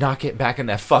am not getting back in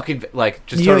that fucking... Like,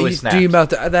 just totally snapped.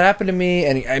 That happened to me,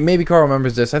 and maybe Carl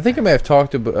remembers this. I think I may have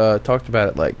talked about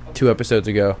it like 2 episodes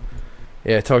ago.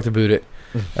 Yeah, I talked about it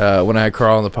when I had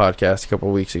Carl on the podcast a couple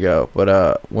of weeks ago.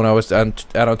 But when I was out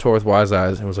on tour with Wise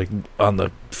Eyes, it was like on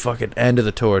the fucking end of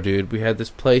the tour, dude. We had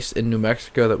this place in New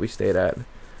Mexico that we stayed at.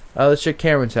 Let's check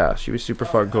Cameron's house. She was super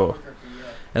fucking cool.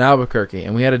 in Albuquerque,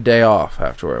 and we had a day off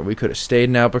afterward. We could have stayed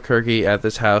in Albuquerque at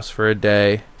this house for a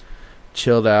day,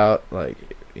 chilled out, like,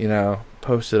 you know,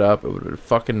 posted up. It would have been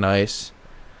fucking nice.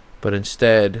 But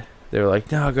instead, they were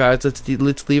like, no, guys, let's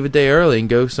leave a day early and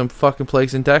go some fucking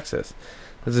place in Texas.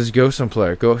 Let's just go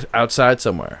somewhere, go outside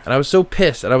somewhere. And I was so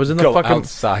pissed, and I was in the fucking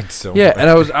outside somewhere. yeah, and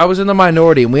I was in the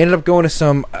minority, and we ended up going to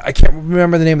some, I can't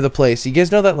remember the name of the place. You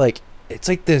guys know that, like, it's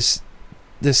like this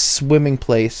swimming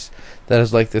place that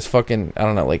is like this fucking, I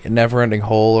don't know, like a never-ending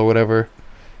hole or whatever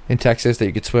in Texas that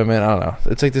you could swim in. I don't know.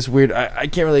 It's like this weird, I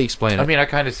can't really explain it. I mean, I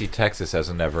kind of see Texas as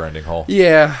a never-ending hole.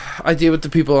 Yeah, I deal with the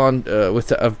people on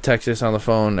of Texas on the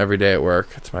phone every day at work.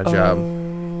 It's my job.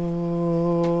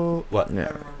 What? I Yeah.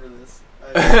 remember this.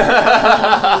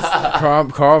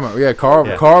 Carl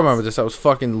Yeah. remember this. I was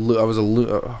fucking,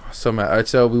 so mad. All right,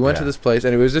 so we went to Yeah. this place,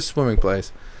 and it was this swimming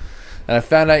place. And I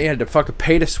found out you had to fucking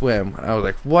pay to swim. And I was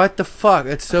like, what the fuck?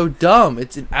 It's so dumb.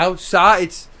 It's an outside.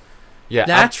 It's Yeah.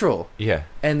 natural. Yeah.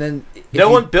 And then if No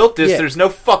you- one built this. yeah. There's no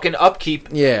fucking upkeep.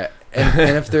 Yeah.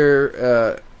 And if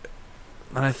they're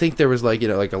and I think there was like, you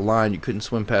know, like a line you couldn't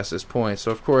swim past this point.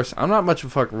 So of course I'm not much of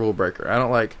a fucking rule breaker. I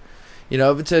don't like, you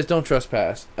know, if it says don't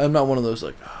trespass, I'm not one of those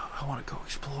like, oh, I want to go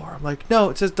explore. I'm like, no,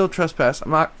 it says don't trespass.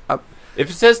 If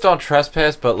it says don't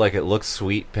trespass, but like it looks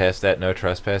sweet past that no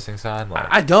trespassing sign, like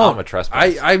I don't. I'm a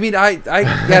trespasser. I mean, yeah, on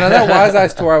that Wise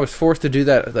Eyes tour, I was forced to do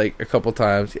that like a couple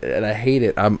times, and I hate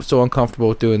it. I'm so uncomfortable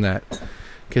with doing that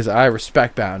because I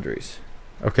respect boundaries.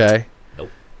 Okay.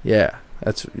 Nope. Yeah,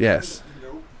 yes.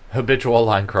 Nope. Habitual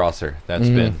line crosser. That's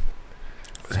Mhm. been.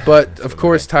 But of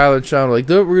course, Tyler and Sean were like,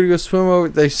 "Look, we're gonna go swim over."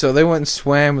 They went and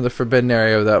swam in the forbidden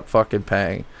area without fucking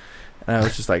paying, and I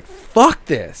was just like, "Fuck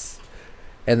this."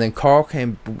 And then Carl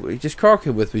came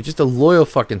with me, just a loyal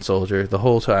fucking soldier the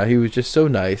whole time. He was just so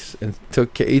nice and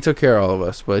took care of all of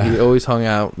us, but he always hung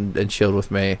out and chilled with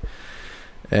me.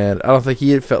 And I don't think he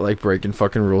had felt like breaking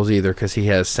fucking rules either because he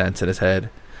has sense in his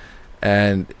head.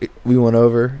 And we went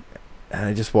over, and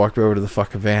I just walked over to the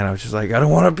fucking van. I was just like, I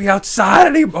don't want to be outside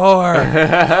anymore.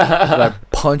 And I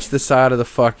punched the side of the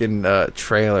fucking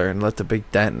trailer and left a big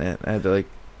dent in it. I had to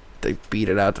they beat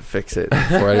it out to fix it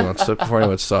before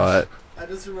anyone saw it. I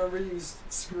just remember you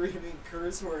screaming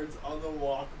curse words on the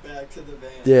walk back to the van.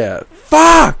 Yeah.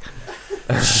 Fuck!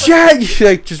 Shit! You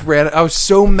like just ran. I was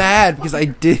so mad because I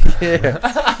did. Yeah.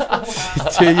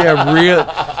 Dude, yeah, real.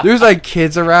 There was like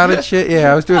kids around and shit.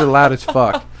 Yeah, I was doing it loud as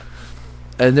fuck.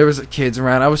 And there was kids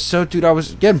around. I was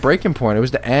getting breaking point. It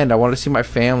was the end. I wanted to see my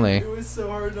family. It was so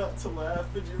hard not to laugh,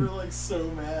 but you were like so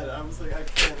mad. I was like, I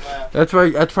can't laugh.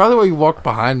 That's probably why you walked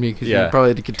behind me because Yeah. you probably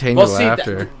had to contain Well, your see,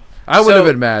 laughter. I would have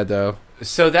been mad though.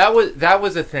 So that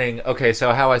was a thing. Okay,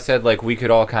 so how I said like we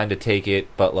could all kind of take it,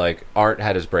 but like Art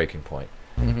had his breaking point.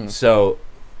 Mm-hmm. So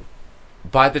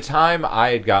by the time I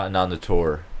had gotten on the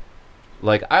tour,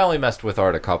 like I only messed with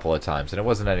Art a couple of times, and it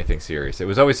wasn't anything serious. It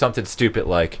was always something stupid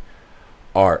like,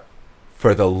 Art,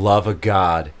 for the love of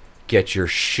God, get your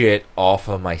shit off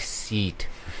of my seat,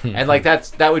 and like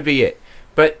that would be it.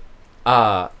 But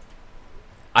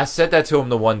I said that to him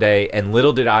the one day, and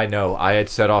little did I know I had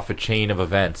set off a chain of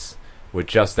events with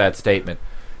just that statement.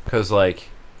 Because, like,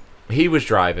 he was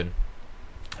driving,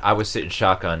 I was sitting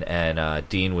shotgun, and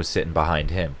Dean was sitting behind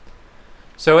him.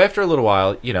 So after a little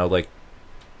while, you know, like,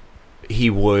 he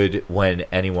would when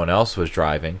anyone else was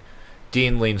driving.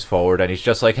 Dean leans forward, and he's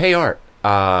just like, hey, Art,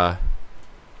 how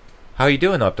you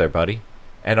doing up there, buddy?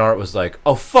 And Art was like,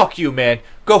 oh, fuck you, man.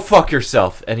 Go fuck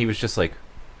yourself. And he was just like,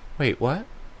 wait, what?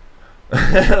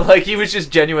 Like, he was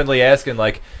just genuinely asking,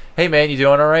 like, hey, man, you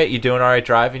doing all right? You doing all right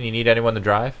driving? You need anyone to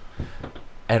drive?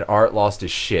 And Art lost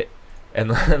his shit. And,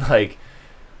 like,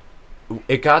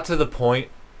 it got to the point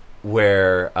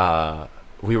where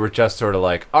we were just sort of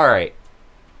like, all right,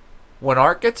 when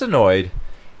Art gets annoyed,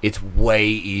 it's way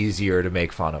easier to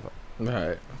make fun of him.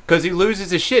 Right. Because he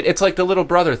loses his shit. It's like the little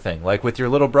brother thing. Like with your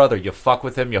little brother, you fuck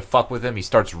with him, he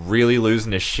starts really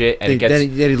losing his shit, and Then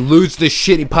he loses the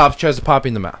shit. He tries to pop you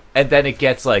in the mouth. and then it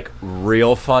gets like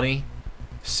real funny.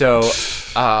 So,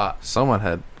 Someone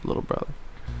had little brother.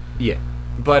 yeah,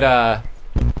 but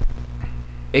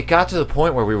it got to the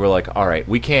point where we were like, all right,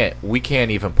 we can't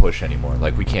even push anymore.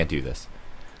 Like we can't do this,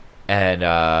 and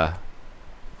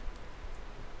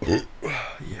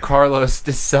Carlos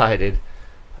decided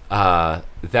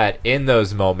that in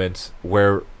those moments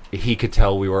where he could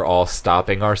tell we were all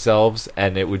stopping ourselves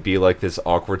and it would be like this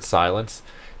awkward silence,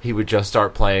 he would just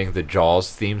start playing the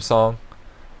Jaws theme song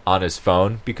on his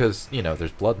phone because, you know,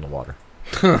 there's blood in the water.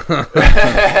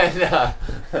 And,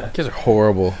 Kids are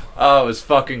horrible. oh, it was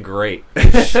fucking great.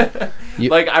 You-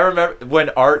 Like, I remember when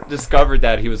Art discovered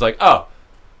that, he was like, oh,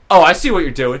 I see what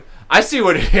you're doing. I see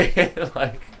what it is.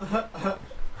 Like,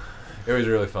 It was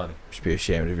really funny. You should be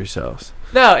ashamed of yourselves.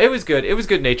 No, it was good. It was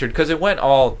good natured because it went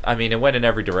it went in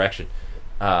every direction.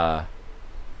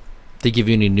 They give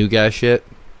you any new guy shit?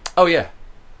 Oh yeah.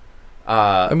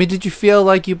 I mean, did you feel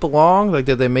like you belonged? Like,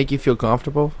 did they make you feel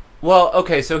comfortable? Well,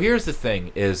 okay. So here's the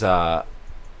thing: is as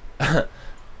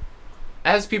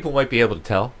people might be able to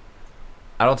tell,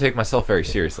 I don't take myself very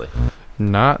seriously.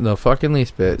 Not the fucking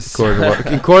least bit,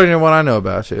 according to what I know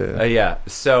about you. Yeah.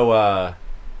 So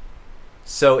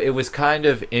it was kind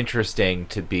of interesting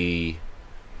to be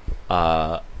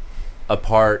a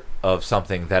part of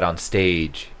something that on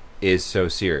stage is so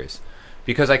serious,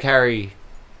 because I carry,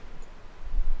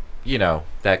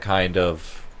 that kind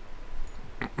of,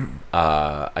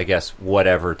 I guess,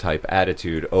 whatever type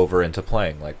attitude over into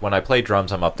playing. Like, when I play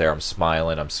drums, I'm up there, I'm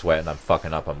smiling, I'm sweating, I'm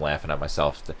fucking up, I'm laughing at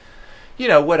myself.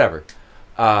 Whatever.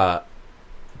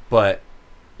 But,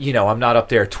 I'm not up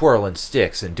there twirling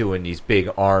sticks and doing these big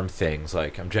arm things.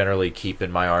 Like, I'm generally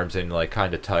keeping my arms in, like,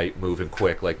 kind of tight, moving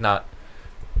quick. Like,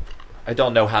 I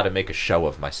don't know how to make a show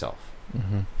of myself.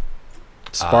 Mm-hmm.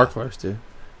 Sparklers, dude.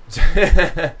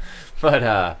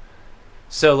 But,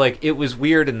 so, like, it was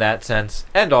weird in that sense.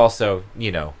 And also,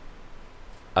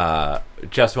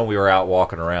 just when we were out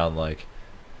walking around, like,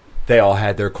 they all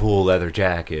had their cool leather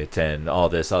jackets and all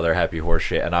this other happy horse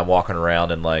shit. And I'm walking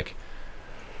around in, like,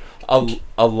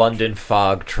 a London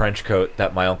Fog trench coat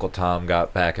that my Uncle Tom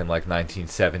got back in, like,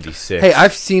 1976. Hey,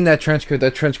 I've seen that trench coat.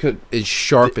 That trench coat is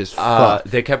sharp as fuck.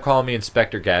 They kept calling me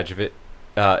Inspector Gadget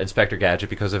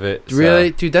because of it. Really?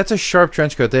 So. Dude, that's a sharp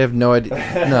trench coat. They have no idea.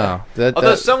 No.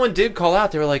 Although someone did call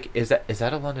out. They were like, is that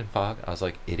a London Fog? I was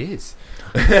like, it is.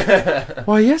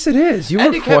 Well, yes, it is.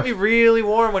 And it kept me really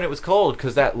warm when it was cold,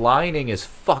 because that lining is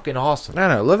fucking awesome. I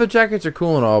don't know. Leather jackets are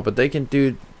cool and all, but they can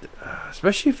do...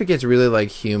 Especially if it gets really, like,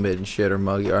 humid and shit or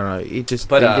muggy. I don't know. They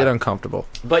get uncomfortable.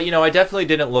 But, I definitely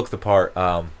didn't look the part.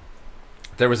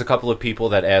 There was a couple of people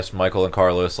that asked Michael and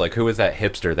Carlos, like, who is that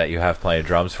hipster that you have playing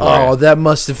drums for? Oh, that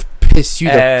must have pissed you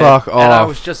the fuck off. And I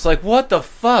was just like, what the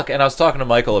fuck? And I was talking to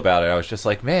Michael about it. I was just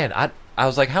like, man, I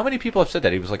was like, how many people have said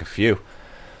that? He was like, a few.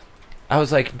 I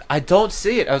was like, I don't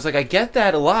see it. I was like, I get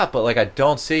that a lot, but, like, I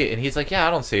don't see it. And he's like, yeah,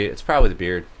 I don't see it. It's probably the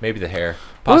beard, maybe the hair,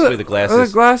 possibly the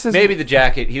glasses, maybe the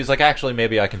jacket. He was like, actually,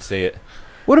 maybe I can see it.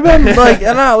 What about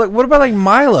what about like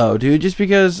Milo, dude? Just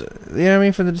because, you know what I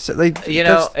mean? For the like,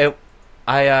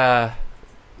 I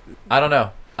don't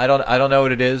know. I don't know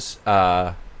what it is.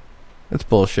 That's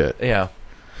bullshit. Yeah.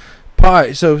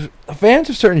 So fans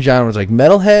of certain genres, like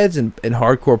metalheads and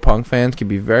hardcore punk fans, can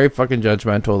be very fucking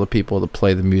judgmental of the people that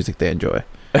play the music they enjoy.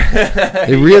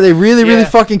 They really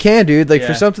fucking can, dude. Like,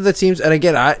 for something that seems, and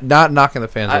again, I not knocking the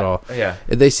fans at all. Yeah.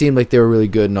 They seem like they were really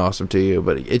good and awesome to you,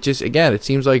 but it just, again, it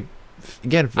seems like,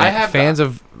 fans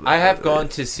of... I have gone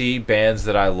to see bands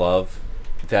that I love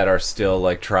that are still,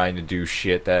 like, trying to do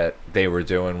shit that they were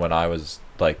doing when I was,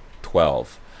 like,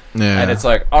 12. Yeah. And it's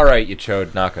like, all right, you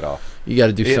chode, knock it off. You got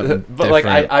to do something But, different.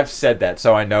 like, I've said that,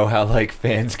 so I know how, like,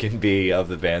 fans can be of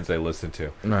the bands they listen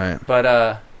to. Right. But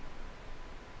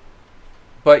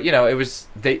it was...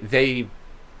 They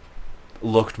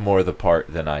looked more the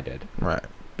part than I did. Right.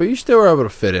 But you still were able to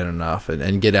fit in enough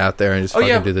and get out there and just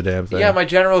do the damn thing. Yeah, my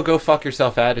general go fuck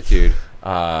yourself attitude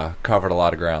covered a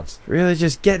lot of grounds. Really,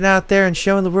 just getting out there and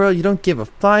showing the world you don't give a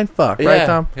flying fuck, right,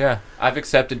 Tom? Yeah. I've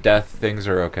accepted death. Things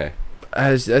are okay.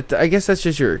 I guess that's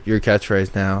just your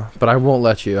catchphrase now. But I won't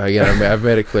let you. I've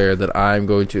made it clear that I'm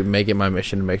going to make it my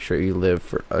mission to make sure you live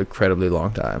for an incredibly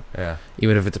long time. Yeah.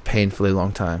 Even if it's a painfully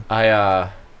long time.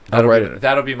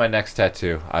 That'll be my next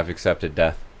tattoo. I've accepted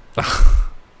death.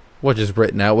 What, just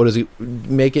written out? What does it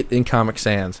make it in Comic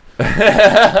Sans?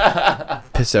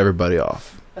 Piss everybody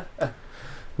off.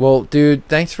 Well, dude,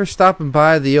 thanks for stopping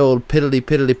by the old Piddly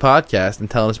podcast and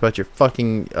telling us about your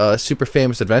fucking super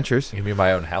famous adventures. Give me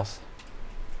my own house.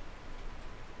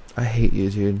 I hate you,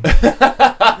 dude.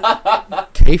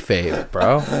 Kayfabe,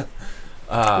 bro.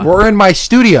 We're in my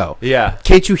studio. Yeah.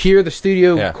 Can't you hear the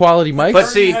studio quality mics?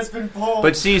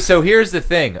 But see, so here's the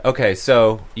thing. Okay,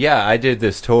 so, yeah, I did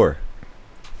this tour.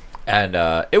 And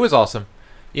it was awesome.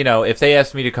 If they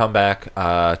asked me to come back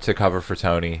to cover for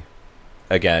Tony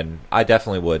again, I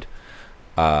definitely would.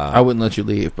 I wouldn't let you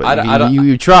leave, but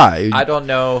you try. I don't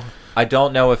know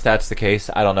if that's the case.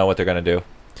 I don't know what they're going to do.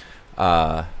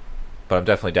 But I'm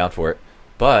definitely down for it.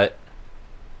 But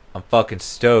I'm fucking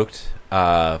stoked.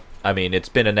 I mean, it's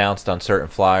been announced on certain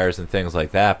flyers and things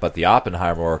like that, but the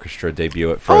Oppenheimer Orchestra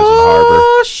debut at Frozen Harbor.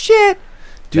 Oh, shit.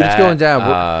 Dude, it's going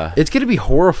down. It's going to be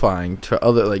horrifying to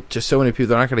other, like, just so many people.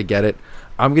 They're not going to get it.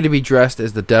 I'm going to be dressed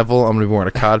as the devil. I'm going to be wearing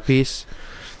a codpiece.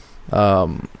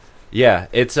 Yeah,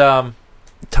 it's, Tom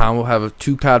will have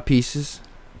 2 codpieces.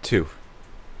 2.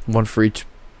 One for each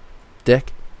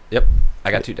dick? I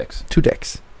got 2 dicks. 2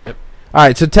 dicks. Yep. All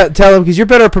right, so tell him, because you're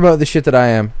better at promoting the shit than I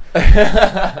am.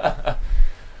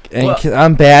 And Well- 'cause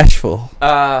I'm bashful.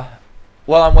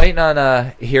 Well, I'm waiting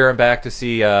on hearing back to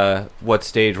see what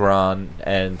stage we're on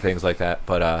and things like that.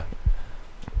 But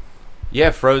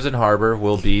yeah, Frozen Harbor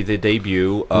will be the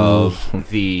debut of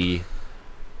the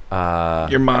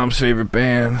Your mom's favorite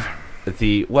band.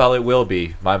 well, it will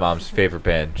be my mom's favorite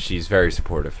band. She's very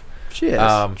supportive. She is.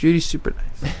 Judy's super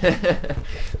nice.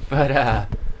 But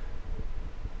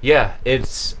yeah,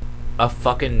 it's a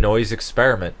fucking noise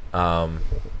experiment.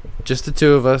 Just the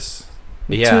 2 of us.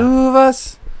 Yeah. 2 of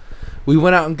us. We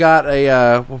went out and got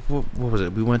a what was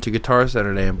it? We went to Guitar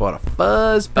Center today and bought a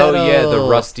fuzz pedal. Oh yeah, the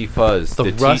Rusty Fuzz.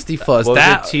 The Rusty Fuzz. What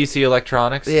That- was it? TC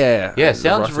Electronics. Yeah. Yeah, the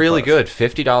sounds Rusty really Fuzz. good.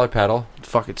 $50 pedal.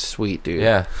 Fucking sweet, dude.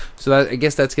 Yeah. So I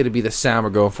guess that's going to be the sound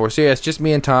we're going for. So yeah, it's just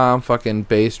me and Tom, fucking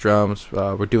bass, drums.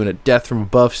 We're doing it Death from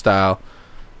Above style.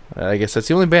 I guess that's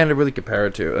the only band to really compare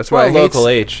it to. That's why Well, I hate Local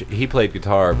H, he played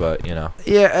guitar, but you know.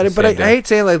 Yeah, but I Same hate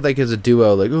saying like as a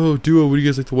duo, like, oh, duo, what do you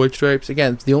guys like, the White Stripes?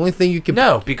 Again, the only thing you can...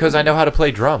 No, because I know how to play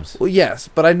drums. Well, yes,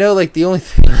 but I know, like, the only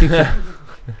thing you can...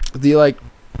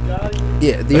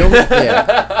 Yeah, the only...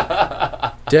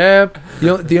 Yeah. Dab.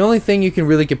 The only thing you can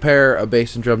really compare a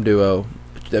bass and drum duo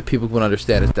that people can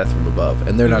understand is Death from Above,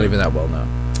 and they're not even that well known.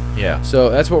 Yeah. So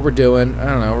that's what we're doing. I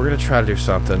don't know. We're going to try to do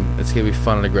something. It's going to be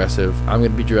fun and aggressive. I'm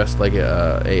going to be dressed like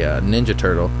a Ninja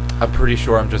Turtle. I'm pretty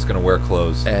sure I'm just going to wear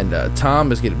clothes And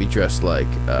Tom is going to be dressed like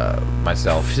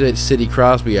myself. Sidney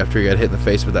Crosby after he got hit in the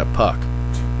face with that puck.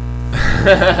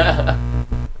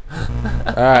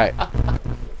 All right.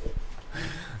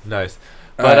 Nice.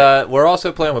 All But right. we're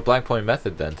also playing with Blank Point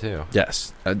Method then, too.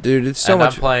 Yes. Dude, it's so and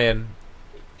much... I'm playing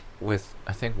with,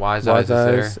 I think, Wise Wise Eyes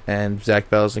Eyes is and Zach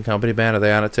Bell's and Company Band. Are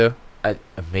they on it too? there.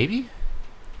 Maybe?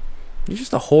 You're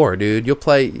just a whore, dude. You'll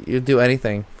do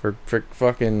anything for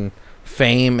fucking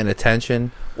fame and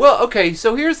attention. Well, okay,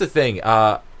 so here's the thing.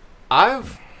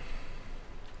 I've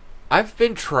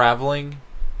been traveling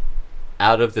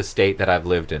out of the state that I've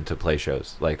lived in to play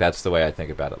shows. Like, that's the way I think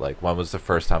about it. Like, when was the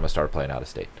first time I started playing out of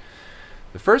state?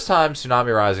 The first time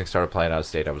Tsunami Rising started playing out of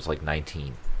state, I was like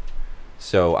 19.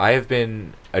 So I have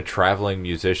been a traveling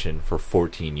musician for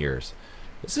 14 years.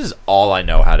 This is all I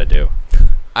know how to do.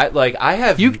 I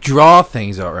have You draw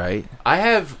things, all right. I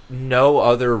have no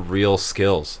other real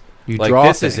skills. You Like, draw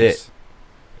this is things.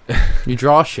 You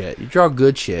draw shit. You draw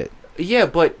good shit. Yeah,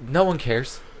 but no one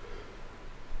cares.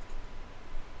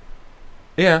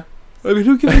 Yeah. I mean,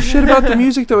 who gives a shit about the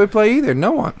music that we play either?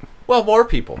 No one. Well, more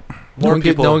people. No More one,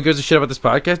 people. no one gives a shit about this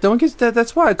podcast. No one gives that.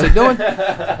 That's why it's like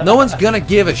no one's gonna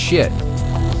give a shit.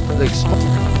 Like,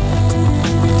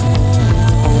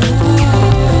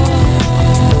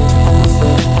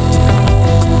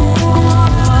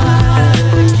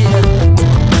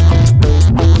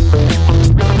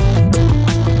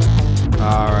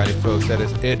 alrighty, folks, that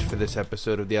is it for this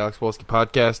episode of the Alex Wolski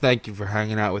Podcast. Thank you for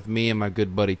hanging out with me and my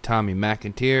good buddy Tommy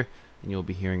McIntyre, and you'll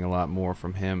be hearing a lot more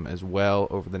from him as well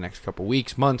over the next couple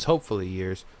weeks, months, hopefully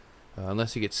years,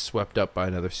 unless he gets swept up by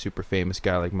another super famous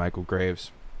guy like Michael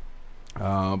Graves.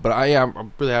 But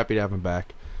I'm really happy to have him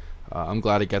back. I'm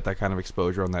glad he got that kind of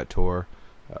exposure on that tour.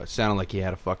 It sounded like he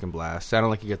had a fucking blast. Sounded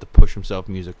like he got to push himself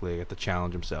musically, got to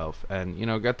challenge himself, and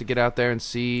got to get out there and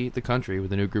see the country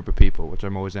with a new group of people, which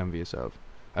I'm always envious of.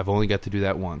 I've only got to do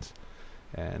that once,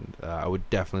 and I would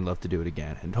definitely love to do it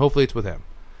again, and hopefully it's with him.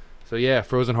 So yeah,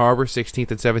 Frozen Harbor,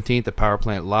 16th and 17th at Power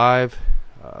Plant Live.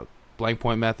 Blank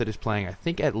Point Method is playing, I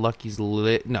think, at Lucky's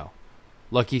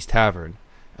Tavern,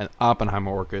 and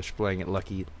Oppenheimer Orchestra playing at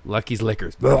Lucky's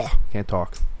Liquors. Ugh, can't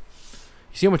talk.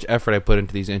 You see how much effort I put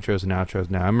into these intros and outros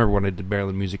now. I remember when I did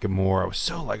Maryland Music and More, I was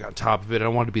so like on top of it. I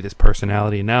wanted to be this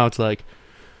personality, and now it's like,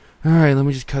 all right, let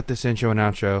me just cut this intro and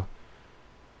outro,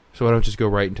 so I don't just go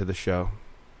right into the show.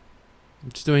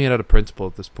 I'm just doing it out of principle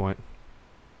at this point.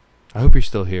 I hope you're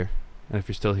still here, and if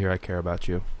you're still here, I care about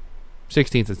you.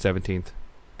 16th and 17th.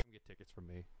 Come get tickets from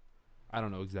me. I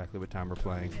don't know exactly what time we're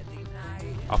playing.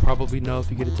 I'll probably know if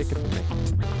you get a ticket from me.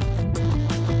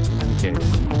 In any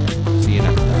case, see you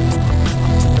next time.